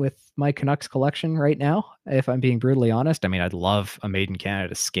content with my Canucks collection right now, if I'm being brutally honest. I mean, I'd love a Made in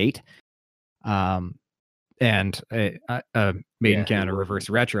Canada skate. and Made in Yeah, who Canada wouldn't? reverse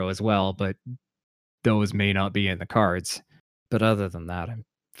retro as well, but those may not be in the cards. But other than that, I'm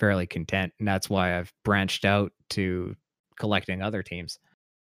fairly content, and that's why I've branched out to collecting other teams.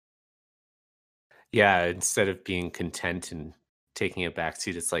 Yeah, instead of being content and taking a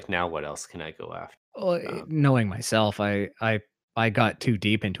backseat, it's like, now what else can I go after? Well, knowing myself, I got too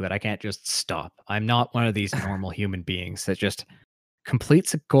deep into it. I can't just stop. I'm not one of these normal human beings that just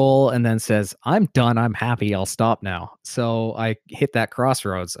completes a goal and then says, "I'm done. I'm happy. I'll stop now." So I hit that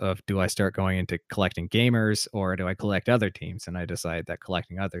crossroads of, do I start going into collecting gamers or do I collect other teams? And I decided that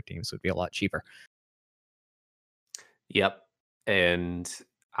collecting other teams would be a lot cheaper. Yep, and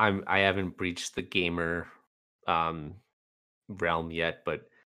I haven't breached the gamer, um, realm yet, but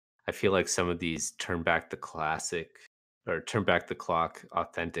I feel like some of these turn back the classic or turn back the clock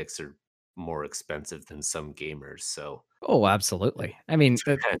authentics are more expensive than some gamers, so Oh, absolutely. I mean,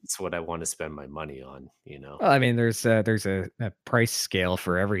 depends what I wanna spend my money on, you know? well, I mean, there's a price scale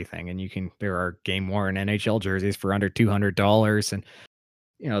for everything, and there are game worn NHL jerseys for under $200, and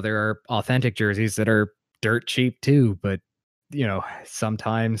there are authentic jerseys that are dirt cheap too. But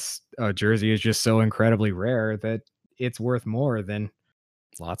sometimes a jersey is just so incredibly rare that it's worth more than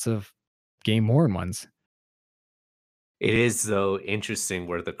lots of game worn ones. It is, though, interesting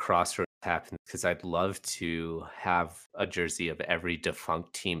where the crossroads happens because 'cause I'd love to have a jersey of every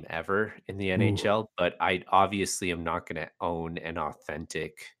defunct team ever in the Ooh. NHL, but I obviously am not gonna own an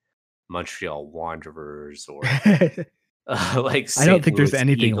authentic Montreal Wanderers or, I like, don't St. think there's Louis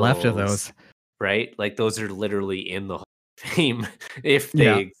anything left of Eagles, those. right? Like, those are literally in the Hall of Fame if they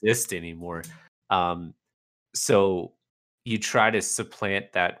Yeah. exist anymore. Um, so you try to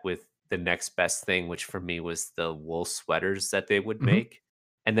supplant that with the next best thing, which for me was the wool sweaters that they would Mhm. make.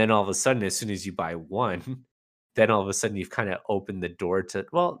 And then all of a sudden, as soon as you buy one, then all of a sudden you've kind of opened the door to,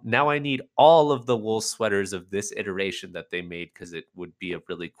 well, now I need all of the wool sweaters of this iteration that they made because it would be a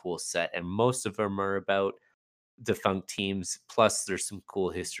really cool set. And most of them are about defunct teams. Plus, there's some cool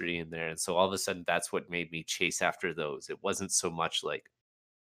history in there. And so all of a sudden, that's what made me chase after those. It wasn't so much like,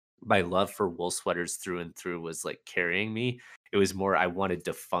 my love for wool sweaters through and through was like carrying me. It was more I wanted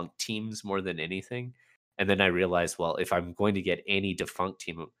defunct teams more than anything. And then I realized, well, if I'm going to get any defunct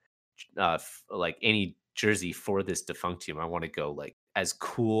team, like any jersey for this defunct team, I want to go like as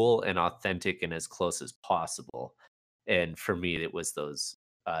cool and authentic and as close as possible. And for me, it was those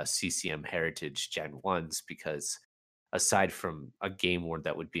CCM Heritage Gen 1s because aside from a game worn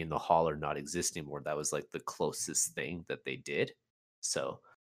that would be in the hall or not exist anymore, that was like the closest thing that they did. So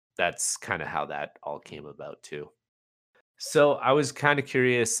that's kinda how that all came about too. So, I was kinda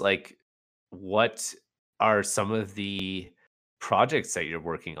curious, like, what are some of the projects that you're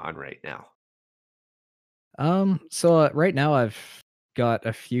working on right now? So right now I've got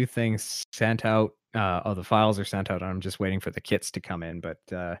a few things sent out. The files are sent out. I'm just waiting for the kits to come in, but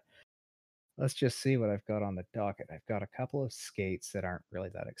let's just see what I've got on the docket. I've got a couple of skates that aren't really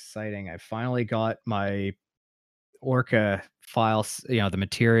that exciting. I finally got my Orca files, the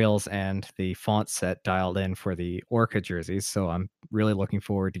materials and the font set dialed in for the Orca jerseys. So I'm really looking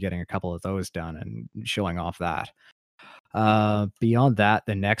forward to getting a couple of those done and showing off that. Beyond that,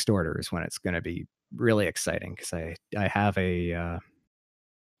 the next order is when it's going to be really exciting because I have a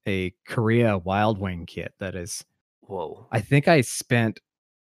Korea Wild Wing kit that is. Whoa. I think I spent.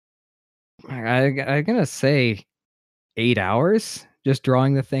 I'm gonna say 8 hours just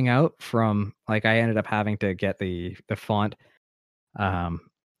drawing the thing out from, like, I ended up having to get the font um,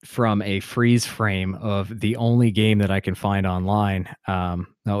 from a freeze frame of the only game that I can find online. That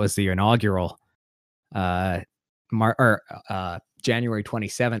was the inaugural uh, January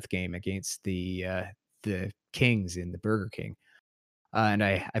 27th game against the Kings in the Burger King. And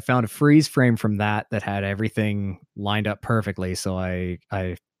I found a freeze frame from that had everything lined up perfectly. So I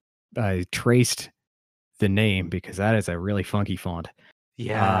traced the name because that is a really funky font.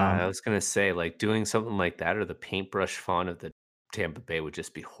 Yeah, Um, I was gonna say, like, doing something like that or the paintbrush font of the Tampa Bay would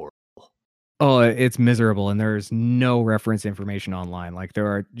just be horrible. Oh, it's miserable, and there's no reference information online. Like,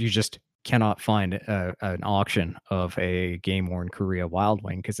 you just cannot find an auction of a game-worn Korea Wild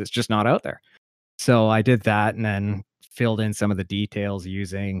Wing because it's just not out there. So I did that and then filled in some of the details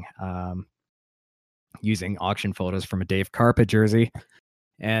using auction photos from a Dave Carpet jersey,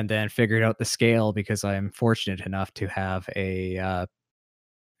 and then figured out the scale because I'm fortunate enough to have a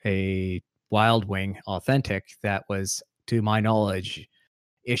Wild Wing authentic that was, to my knowledge,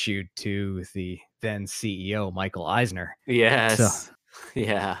 issued to the then CEO, Michael Eisner. So Yes.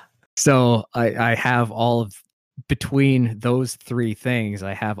 Yeah. so I have all of between those 3 things,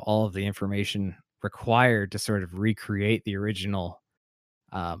 I have all of the information required to sort of recreate the original,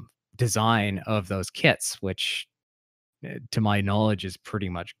 design of those kits, which to my knowledge is pretty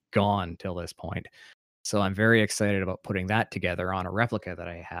much gone till this point. So I'm very excited about putting that together on a replica that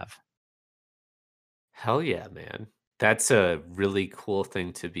I have. Hell yeah, man. That's a really cool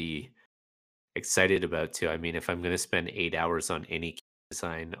thing to be excited about too. I mean, if I'm gonna spend 8 hours on any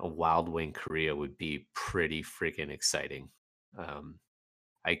design, a Wild Wing Korea would be pretty freaking exciting. Um,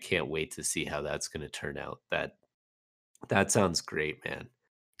 I can't wait to see how that's gonna turn out. That sounds great, man.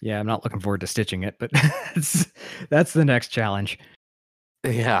 Yeah, I'm not looking forward to stitching it, but that's the next challenge.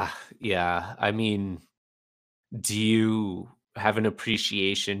 Yeah, yeah. I mean, do you have an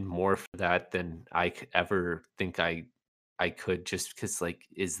appreciation more for that than I could ever think I could just because like,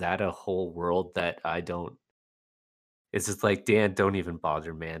 is that a whole world that I don't it's just like, "Dan, don't even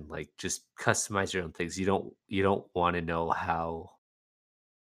bother, man, like, just customize your own things." You don't wanna know how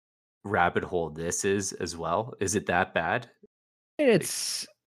rabbit hole this is as well? Is it that bad? Like It's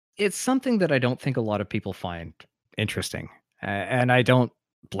it's something that I don't think a lot of people find interesting, and I don't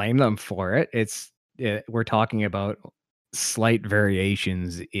blame them for it. We're talking about slight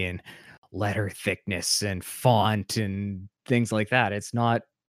variations in letter thickness and font and things like that. It's not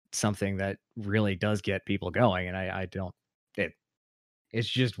something that really does get people going, and I don't. It it's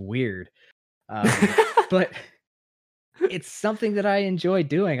just weird, but it's something that I enjoy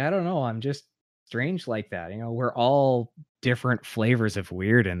doing. I don't know, I'm just strange like that, we're all different flavors of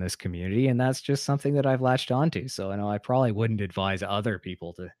weird in this community, and that's just something that I've latched onto, so I know I probably wouldn't advise other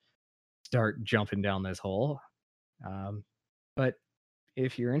people to start jumping down this hole, um, but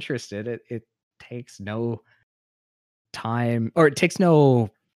if you're interested, it takes no time or it takes no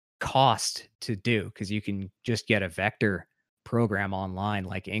cost to do because you can just get a vector program online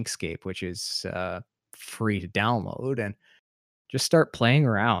like Inkscape, which is, free to download and just start playing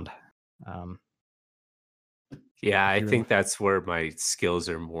around. Um, Yeah, if I you're think that's where my skills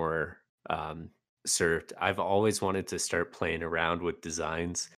are more, served. I've always wanted to start playing around with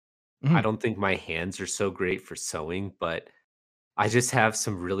designs. I Mhm, don't think my hands are so great for sewing, but I just have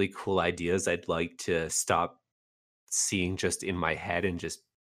some really cool ideas I'd like to stop seeing just in my head and just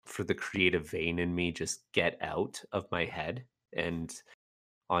for the creative vein in me just get out of my head and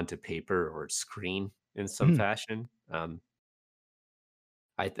onto paper or screen in some mhm. fashion.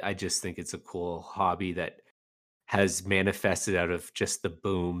 I just think it's a cool hobby that has manifested out of just the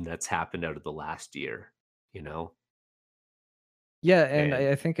boom that's happened out of the last year, you know? Yeah, and And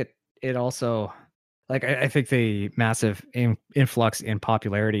I think it also like, I think the massive influx in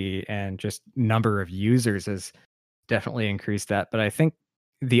popularity and just number of users has definitely increased that, but I think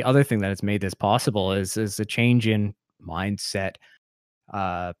the other thing that has made this possible is a change in mindset,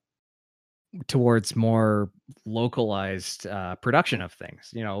 uh, towards more localized, production of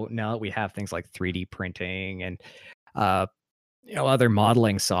things, now that we have things like 3D printing and, uh other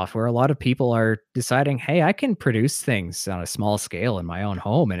modeling software, a lot of people are deciding, hey, I can produce things on a small scale in my own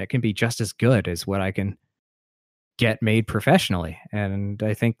home and it can be just as good as what I can get made professionally. And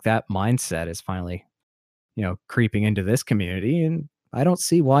I think that mindset is finally, creeping into this community. And I don't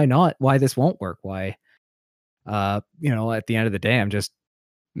see why not, why this won't work. Why, at the end of the day, I'm just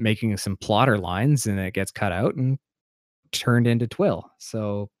making some plotter lines and it gets cut out and turned into twill.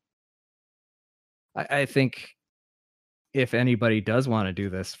 So I think if anybody does want to do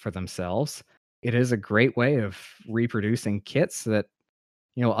this for themselves, it is a great way of reproducing kits that,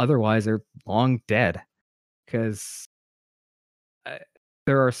 otherwise are long dead because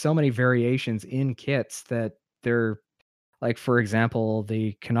there are so many variations in kits that they're like, for example,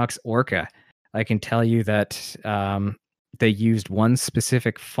 the Canucks Orca. I can tell you that they used one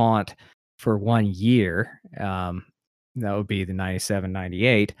specific font for 1 year. That would be the 97,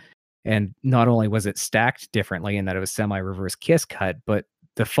 98. And not only was it stacked differently in that it was semi reverse kiss cut, but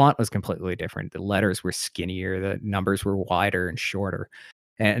the font was completely different. The letters were skinnier, the numbers were wider and shorter.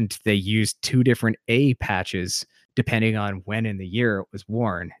 And they used two different A patches depending on when in the year it was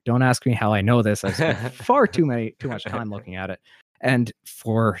worn. Don't ask me how I know this. I've spent too much time looking at it. And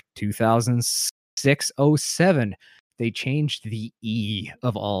for 2006 07, they changed the E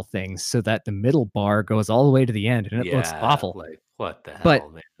of all things so that the middle bar goes all the way to the end and it looks yeah, awful. like, what the But hell,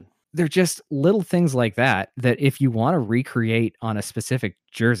 man? they're just little things like that that if you want to recreate on a specific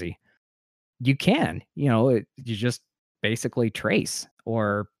jersey, you can. You just basically trace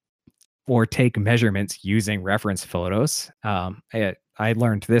or take measurements using reference photos. I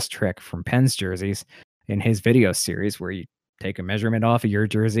learned this trick from Penn's jerseys in his video series where you take a measurement off of your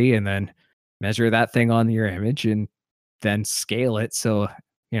jersey and then measure that thing on your image and then scale it. So,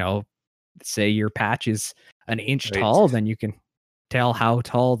 you know, say your patch is an inch Right. tall, then you can tell how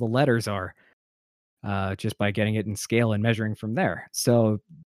tall the letters are just by getting it in scale and measuring from there. So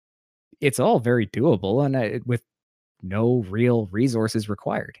it's all very doable, and with no real resources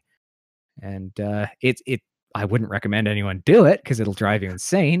required. And it I wouldn't recommend anyone do it because it'll drive you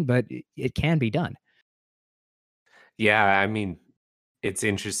insane, but it can be done. Yeah, I mean, it's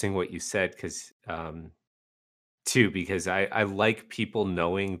interesting what you said because too, because I like people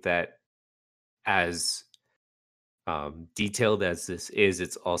knowing that as detailed as this is,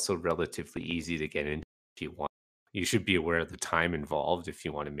 it's also relatively easy to get into if you want. You should be aware of the time involved if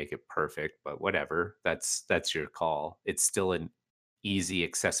you want to make it perfect, but whatever. That's your call. It's still an easy,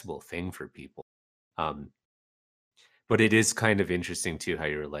 accessible thing for people. Um, but it is kind of interesting too how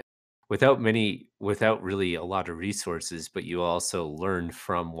you're like without really a lot of resources, but you also learn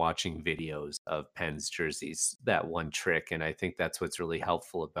from watching videos of Pens jerseys, that one trick. And I think that's what's really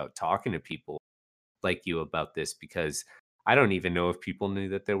helpful about talking to people like you about this because I don't even know if people knew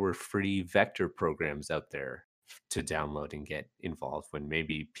that there were free vector programs out there to download and get involved when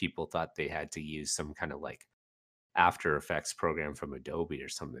maybe people thought they had to use some kind of like After Effects program from Adobe or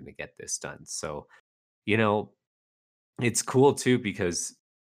something to get this done. So, you know, it's cool too because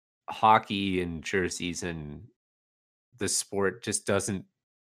hockey and jerseys and the sport just doesn't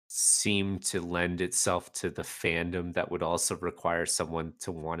seem to lend itself to the fandom that would also require someone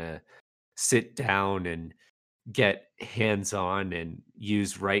to want to sit down and get hands on and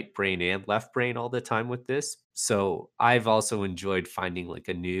use right brain and left brain all the time with this. So I've also enjoyed finding like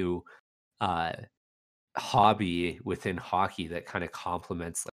a new uh, hobby within hockey that kind of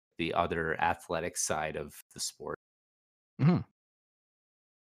complements like, the other athletic side of the sport. Mhm.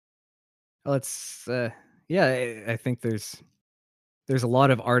 Well, it's yeah, I think there's a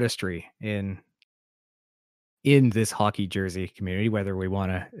lot of artistry in this hockey jersey community, whether we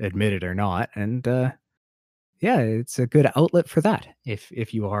want to admit it or not. And yeah, it's a good outlet for that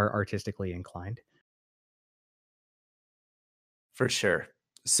if you are artistically inclined. For sure.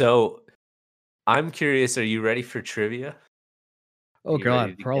 So I'm curious, are you ready for trivia? Are Oh you ready God,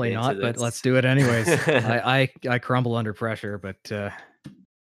 to get probably into not, but this? let's do it anyways. I crumble under pressure, but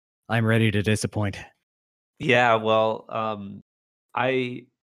I'm ready to disappoint. Yeah, well, I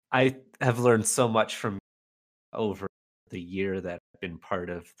I have learned so much from over the year that I've been part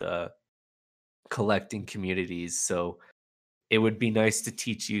of the collecting communities. So it would be nice to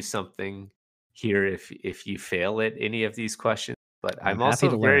teach you something here if you fail at any of these questions. But I'm happy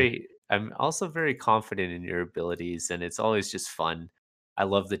to learn. I'm also very confident in your abilities, and it's always just fun. I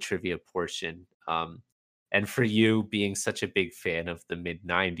love the trivia portion. And for you being such a big fan of the mid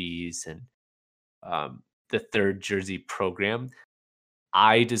 '90s and the third jersey program,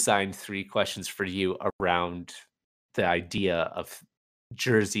 I designed 3 questions for you around the idea of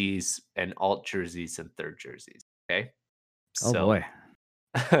jerseys and alt jerseys and third jerseys, okay? Oh So boy.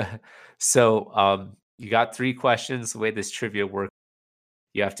 you got 3 questions. The way this trivia works,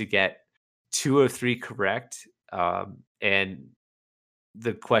 you have to get 2 of 3 correct, and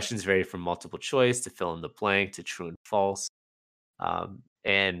the questions vary from multiple choice to fill in the blank to true and false,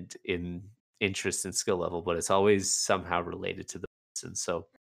 and in interest and skill level, but it's always somehow related to the person. So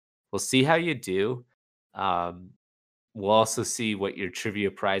we'll see how you do. Um, we'll also see what your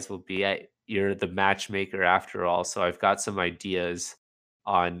trivia prize will be. You're the matchmaker after all, so I've got some ideas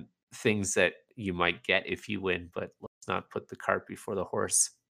on things that you might get if you win, but let's not put the cart before the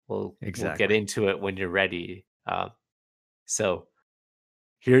horse. We'll get Exactly. into it when you're ready. So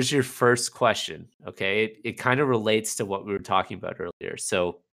here's your first question. Okay, it kind of relates to what we were talking about earlier.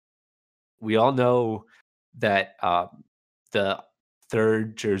 So we all know that the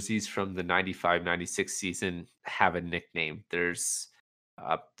third jerseys from the 95-96 season have a nickname. There's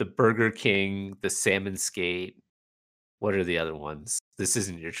the Burger King, the Salmon Skate. What are the other ones? This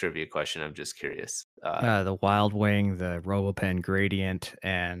isn't your trivia question. I'm just curious. The Wild Wing, the RoboPen Gradient,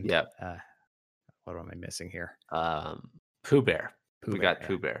 and Yeah, what am I missing here? Pooh Bear. Pooh We Bear. got Yeah.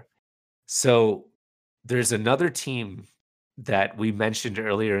 Pooh Bear. So there's another team that we mentioned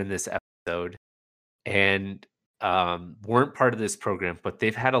earlier in this episode and weren't part of this program, but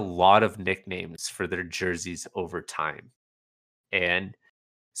they've had a lot of nicknames for their jerseys over time. And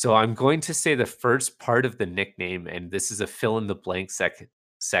so I'm going to say the first part of the nickname, and this is a fill in the blank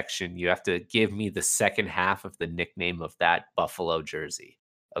section. You have to give me the second half of the nickname of that Buffalo jersey.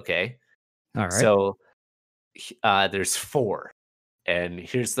 Okay. All right. So there's 4. And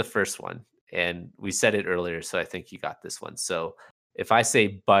here's the first one. And we said it earlier, so I think you got this one. So if I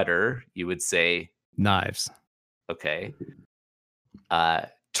say butter, you would say, Knives. okay.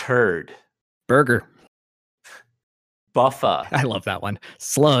 Turd, Burger. buffa, I love that one.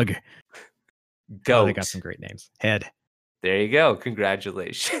 Slug. Oh, they got some goat. great names. Head. There you go.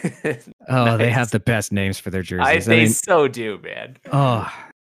 Congratulations. Oh, they have Nice. the best names for their jerseys. I They mean, so do, man. oh,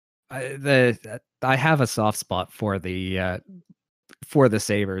 I have a soft spot for the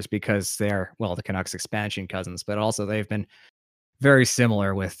Sabres because they're, well, the Canucks expansion cousins, but also they've been very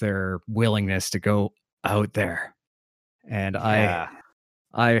similar with their willingness to go out there, and Yeah.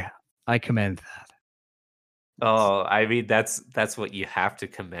 I I commend that. Oh, I mean, that's what you have to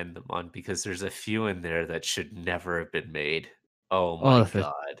commend them on because there's a few in there that should never have been made. Oh my Oh,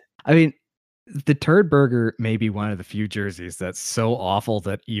 god. I mean, the Turd Burger may be one of the few jerseys that's so awful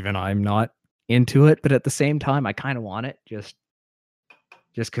that even I'm not into it, but at the same time, I kind of want it just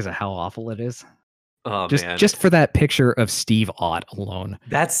because of how awful it is. Oh Just man. just for that picture of Steve Ott alone when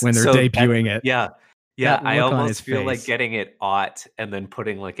they're That's debuting it. yeah. Yeah, That I look on his almost feel like face. getting it "ought" and then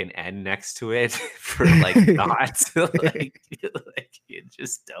putting, like, an N next to it for, like, not, like, you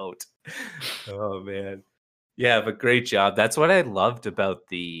just don't. Oh, man. Yeah, but great job. That's what I loved about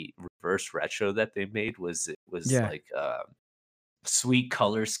the reverse retro that they made was it was, Yeah, like, sweet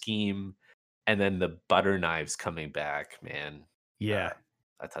color scheme, and then the butter knives coming back, man. Uh, yeah.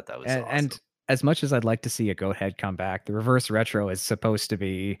 I thought that was awesome. And as much as I'd like to see a goat head come back, the reverse retro is supposed to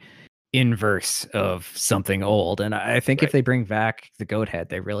be inverse of something old, and I think if Right. they bring back the goat head,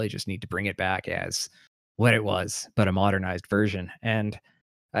 they really just need to bring it back as what it was, but a modernized version, and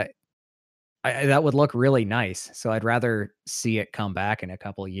I that would look really nice, so I'd rather see it come back in a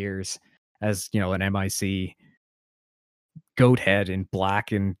couple of years as, an MIC goat head in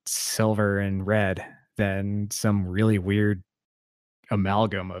black and silver and red than some really weird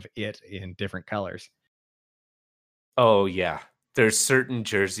amalgam of it in different colors. Oh, yeah. There's certain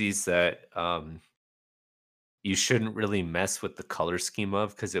jerseys that, you shouldn't really mess with the color scheme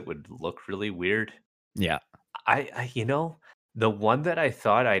of because it would look really weird. Yeah. The one that I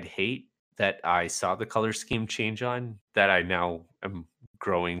thought I'd hate that I saw the color scheme change on that I now am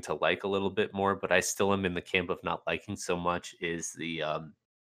growing to like a little bit more, but I still am in the camp of not liking so much is the,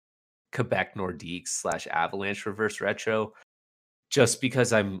 Quebec Nordiques/Avalanche reverse retro, just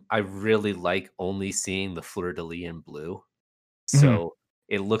because I really like only seeing the fleur de lis in blue. Mhm. So,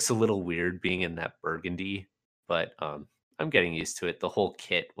 it looks a little weird being in that burgundy, but, I'm getting used to it. The whole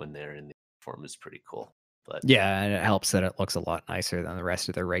kit when they're in the uniform is pretty cool, but Yeah, and it helps that it looks a lot nicer than the rest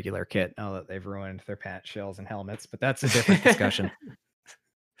of their regular kit now that they've ruined their pant shells and helmets, but that's a different discussion.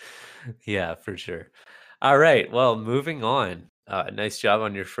 yeah, for sure. Alright, well, moving on. Nice job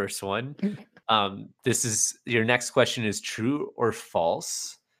on your first one. This is your next question is true or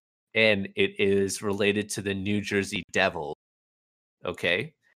false, and it is related to the New Jersey Devil,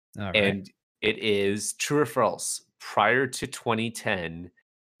 okay? Alright. And it is true or false. Prior to 2010,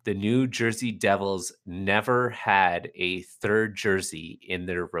 the New Jersey Devils never had a third jersey in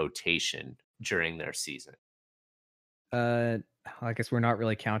their rotation during their season. Uh, I guess we're not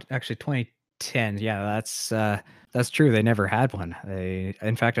really counting. Actually, 2010, yeah, that's true, they never had one.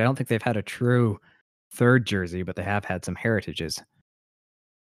 In fact, I don't think they've had a true 3rd jersey, but they have had some heritages.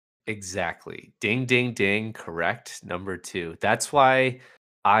 Exactly. Ding, ding, ding. Correct. Number two. That's why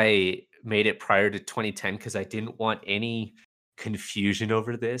I made it prior to 2010 because I didn't want any confusion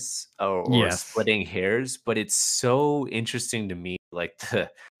over this or Yes. splitting hairs. But it's so interesting to me. Like,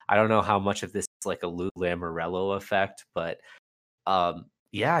 I don't know how much of this is like a Lou Lamoriello effect, but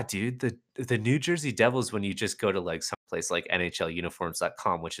yeah, dude, the New Jersey Devils, when you just go to like someplace like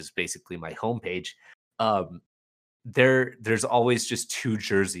NHLuniforms.com, which is basically my homepage, um, there's always just 2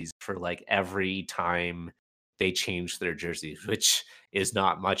 jerseys for, like, every time they change their jerseys, which is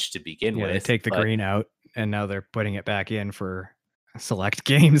not much to begin Yeah, they with, take the but green out, and now they're putting it back in for select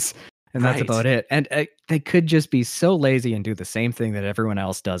games, and that's right, about it, and, they could just be so lazy and do the same thing that everyone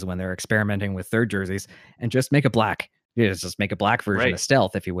else does when they're experimenting with 3rd jerseys and just make a black. Yeah, just make a black version right. of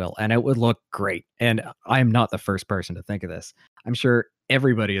Stealth, if you will, and it would look great, and I am not the first person to think of this. I'm sure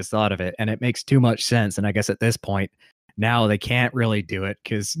everybody has thought of it, and it makes too much sense, and I guess at this point, now they can't really do it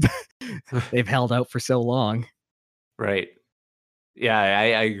because 'cause they've held out for so long. Right. Yeah, I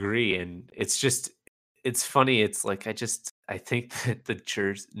agree, and it's just it's funny, it's like, I think that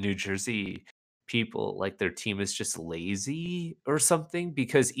the New Jersey people, like, their team is just lazy or something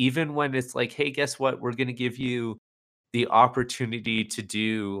because even when it's like, "Hey, guess what? We're gonna give you the opportunity to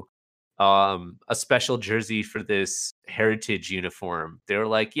do a special jersey for this heritage uniform." They were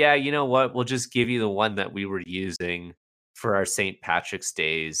like, "Yeah, you know what? We'll just give you the one that we were using for our St. Patrick's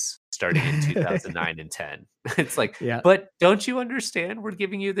days starting in 2009 and 10." It's like, Yeah. "But don't you understand? We're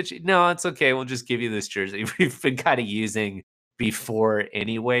giving you the No, it's okay. We'll just give you this jersey we've been kind of using before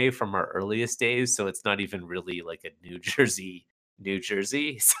anyway from our earliest days, so it's not even really like a New Jersey, New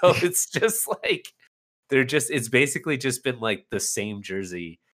Jersey." So it's just like it's basically just been like the same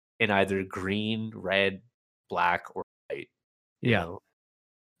jersey in either green, red, black, or white, you Yeah. know?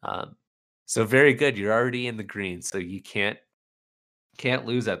 Um, so very good. You're already in the green, so you can't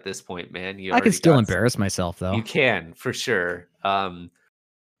lose at this point, man. You I can already still got embarrass myself though. you can for sure.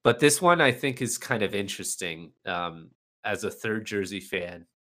 But this one I think is kind of interesting. As a third jersey fan,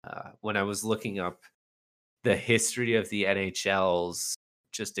 when I was looking up the history of the NHL's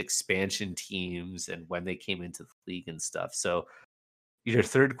just expansion teams and when they came into the league and stuff. So your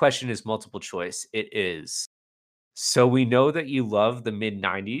third question is multiple choice. It is. So we know that you love the mid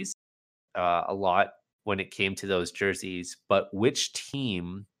 90s a lot when it came to those jerseys, but which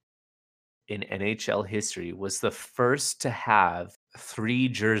team in NHL history was the first to have three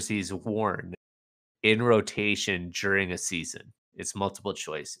jerseys worn in rotation during a season? It's multiple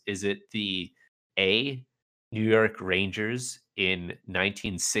choice. Is it the A, New York Rangers in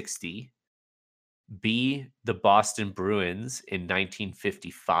 1960, B, the Boston Bruins in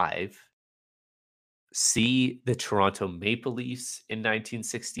 1955, C, the Toronto Maple Leafs in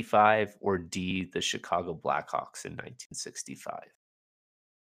 1965, or D, the Chicago Blackhawks in 1965?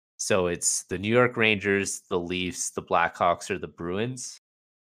 So it's the New York Rangers, the Leafs, the Blackhawks, or the Bruins.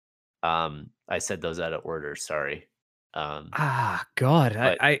 I said those out of order, sorry. Um, Ah, God,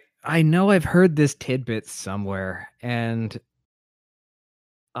 but I know I've heard this tidbit somewhere, and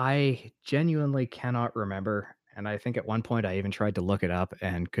I genuinely cannot remember. And I think at one point I even tried to look it up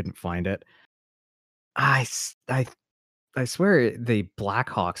and couldn't find it. I s- I swear the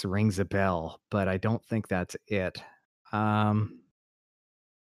Blackhawks rings a bell, but I don't think that's it. Um,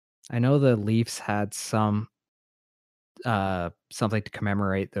 I know the Leafs had something to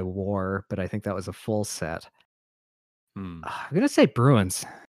commemorate the war, but I think that was a full set. hmm, I'm gonna say Bruins.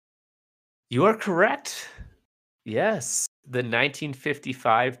 you are correct. Yes, the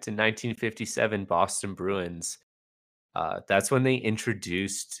 1955 to 1957 Boston Bruins. That's when they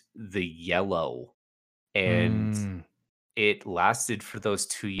introduced the yellow, and Mm, it lasted for those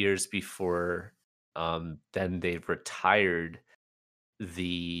 2 years before. Then they retired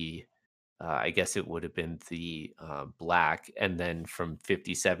the. I guess it would have been the black, and then from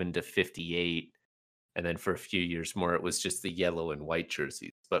 57 to 58, and then for a few years more, it was just the yellow and white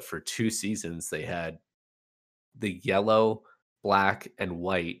jerseys. But for 2 seasons, they had the yellow, black, and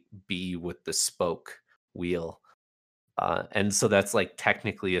white be with the spoke wheel. And so that's like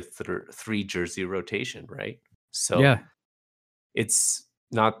technically a three jersey rotation, right? So yeah. it's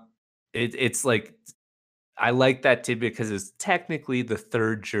not, it's like, I like that tidbit because it's technically the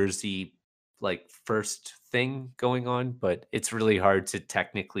third jersey, like first thing going on, but it's really hard to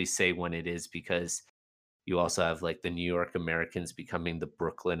technically say when it is because you also have like the New York Americans becoming the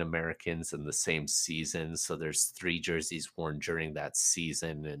Brooklyn Americans in the same season. So there's three jerseys worn during that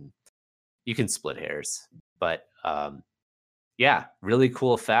season, and you can split hairs. But yeah, really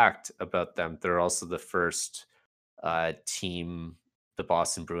cool fact about them. They're also the first team, the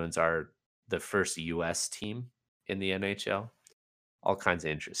Boston Bruins are the first US team in the NHL. All kinds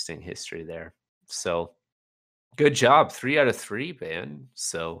of interesting history there. So good job. 3 out of 3, man.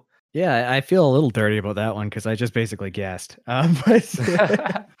 So Yeah, I feel a little dirty about that one because I just basically guessed.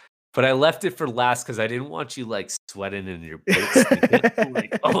 But but I left it for last because I didn't want you, like, sweating in your boots thinking,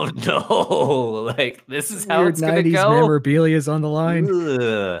 like, "Oh, no, like, this is how weird it's gonna 90s go?" memorabilia is on the line.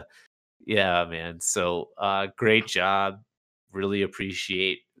 Ugh. Yeah, man. So, great job. Really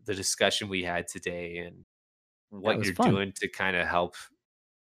appreciate the discussion we had today and That what was you're fun. doing to kinda help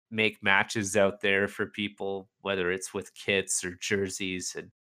make matches out there for people, whether it's with kits or jerseys,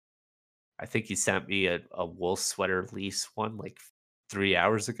 and I think you sent me a wool sweater lease one like 3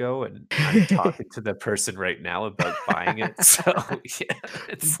 hours ago, and I'm talking to the person right now about buying it. So, yeah,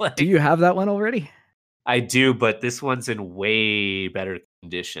 it's Do you like have that one already? I do, but this one's in way better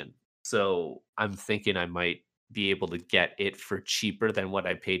condition. So, I'm thinking I might be able to get it for cheaper than what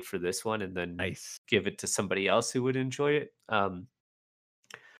I paid for this one and then Nice. give it to somebody else who would enjoy it.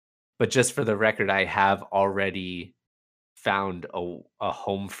 But just for the record, I have already found a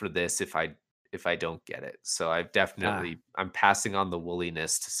home for this if I don't get it. So Ah. I'm passing on the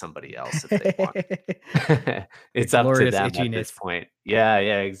woolliness to somebody else if they want. The It's up to glorious them at this itchiness. point. Yeah,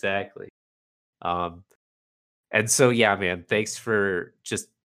 yeah, exactly. Um, and so yeah, man, thanks for just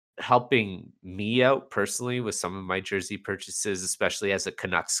helping me out personally with some of my jersey purchases, especially as a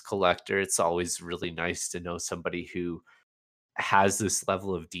Canucks collector. It's always really nice to know somebody who has this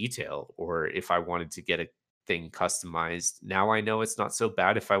level of detail, or if I wanted to get a thing customized, now I know it's not so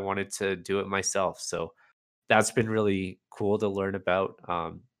bad if I wanted to do it myself. So that's been really cool to learn about.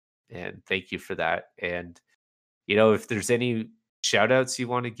 And thank you for that. And if there's any shout outs you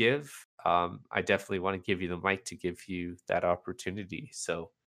want to give, I definitely want to give you the mic to give you that opportunity.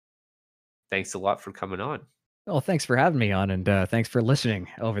 So thanks a lot for coming on. Well, thanks for having me on, and thanks for listening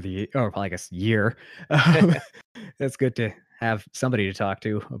over or I guess year. Um, it's good to have somebody to talk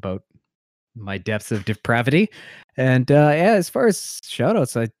to about my depths of depravity. And yeah, as far as shout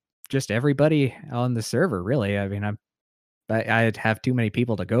outs, I just everybody on the server, really. I mean, I'd have too many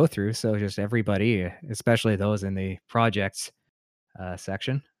people to go through, so just everybody, especially those in the projects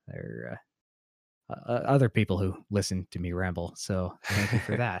section. There other people who listen to me ramble. So thank you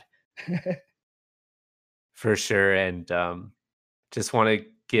for that. For sure. And just want to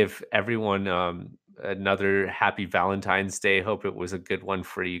give everyone another happy Valentine's Day. Hope it was a good one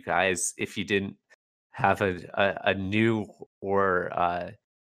for you guys. If you didn't have a new or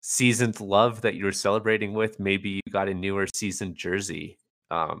seasoned love that you were celebrating with, maybe you got a newer seasoned jersey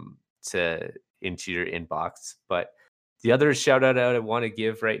to into your inbox. But the other shout out I want to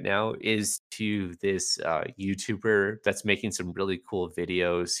give right now is to this YouTuber that's making some really cool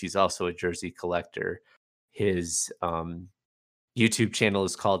videos. He's also a jersey collector. His YouTube channel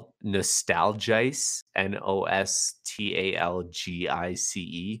is called Nostalgice,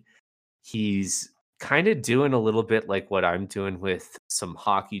 Nostalgice. He's kind of doing a little bit like what I'm doing with some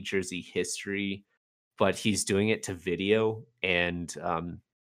hockey jersey history, but he's doing it to video. And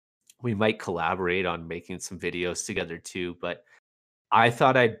we might collaborate on making some videos together too. But I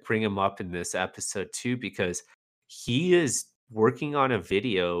thought I'd bring him up in this episode too, because he is working on a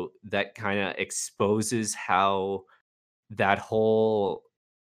video that kind of exposes how that whole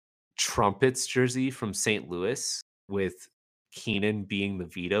Trumpets jersey from St. Louis with Keenan being the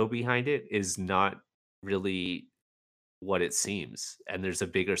veto behind it is not really what it seems. And there's a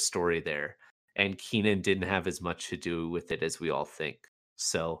bigger story there. And Keenan didn't have as much to do with it as we all think.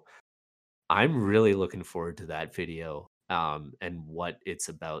 So I'm really looking forward to that video and what it's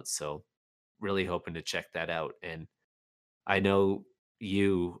about. So really hoping to check that out. And I know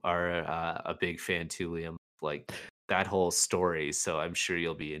you are a big fan too, Liam. Like that whole story. So I'm sure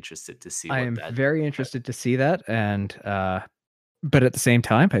you'll be interested to see I what am that. very interested to see that, and but at the same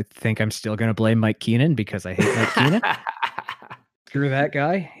time, I think I'm still going to blame Mike Keenan because I hate Mike Keenan. Screw that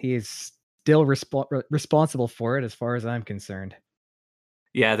guy. He is still responsible for it, as far as I'm concerned.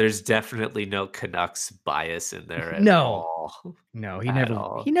 Yeah, there's definitely no Canucks bias in there at No, all. no, At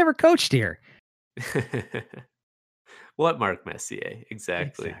all. he never coached here. What Mark Messier?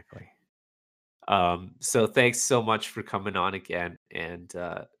 Exactly. Exactly. So thanks so much for coming on again, and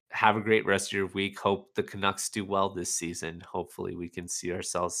have a great rest of your week. Hope the Canucks do well this season. Hopefully we can see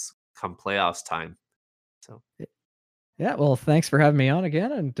ourselves come playoffs time. So Yeah, well, thanks for having me on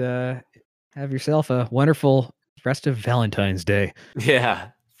again, and have yourself a wonderful rest of Valentine's Day. yeah,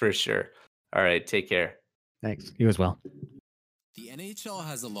 for sure. All right, take care. Thanks. You as well. The NHL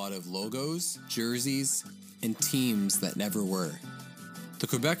has a lot of logos, jerseys, and teams that never were. The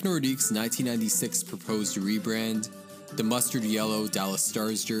Quebec Nordiques 1996 proposed rebrand, the mustard yellow Dallas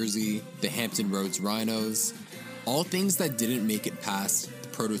Stars jersey, the Hampton Roads Rhinos, all things that didn't make it past the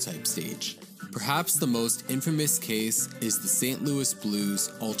prototype stage. Perhaps the most infamous case is the St. Louis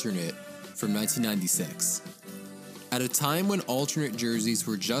Blues alternate from 1996. At a time when alternate jerseys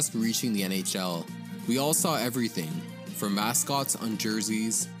were just reaching the NHL, we all saw everything from mascots on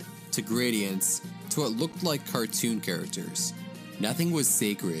jerseys to gradients to what looked like cartoon characters. Nothing was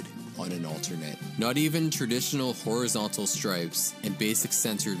sacred on an alternate, not even traditional horizontal stripes and basic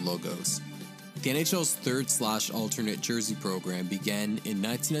centered logos. The NHL's third/alternate jersey program began in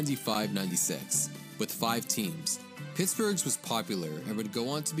 1995-96 with 5 teams. Pittsburgh's was popular and would go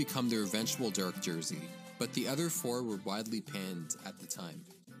on to become their eventual dark jersey, but the other 4 were widely panned at the time.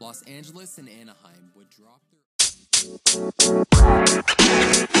 Los Angeles and Anaheim would drop their...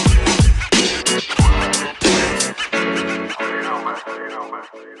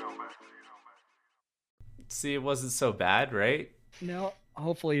 See, it wasn't so bad, right? No,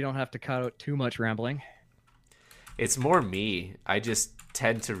 hopefully you don't have to cut out too much rambling. It's more me. I just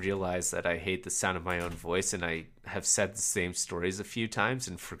tend to realize that I hate the sound of my own voice, and I have said the same stories a few times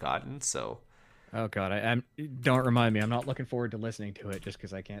and forgotten. So, oh god, I'm don't remind me. I'm not looking forward to listening to it just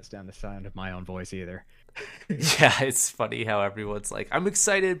because I can't stand the sound of my own voice either. yeah, it's funny how everyone's like, "I'm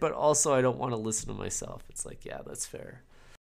excited, but also I don't want to listen to myself." It's like, yeah, that's fair.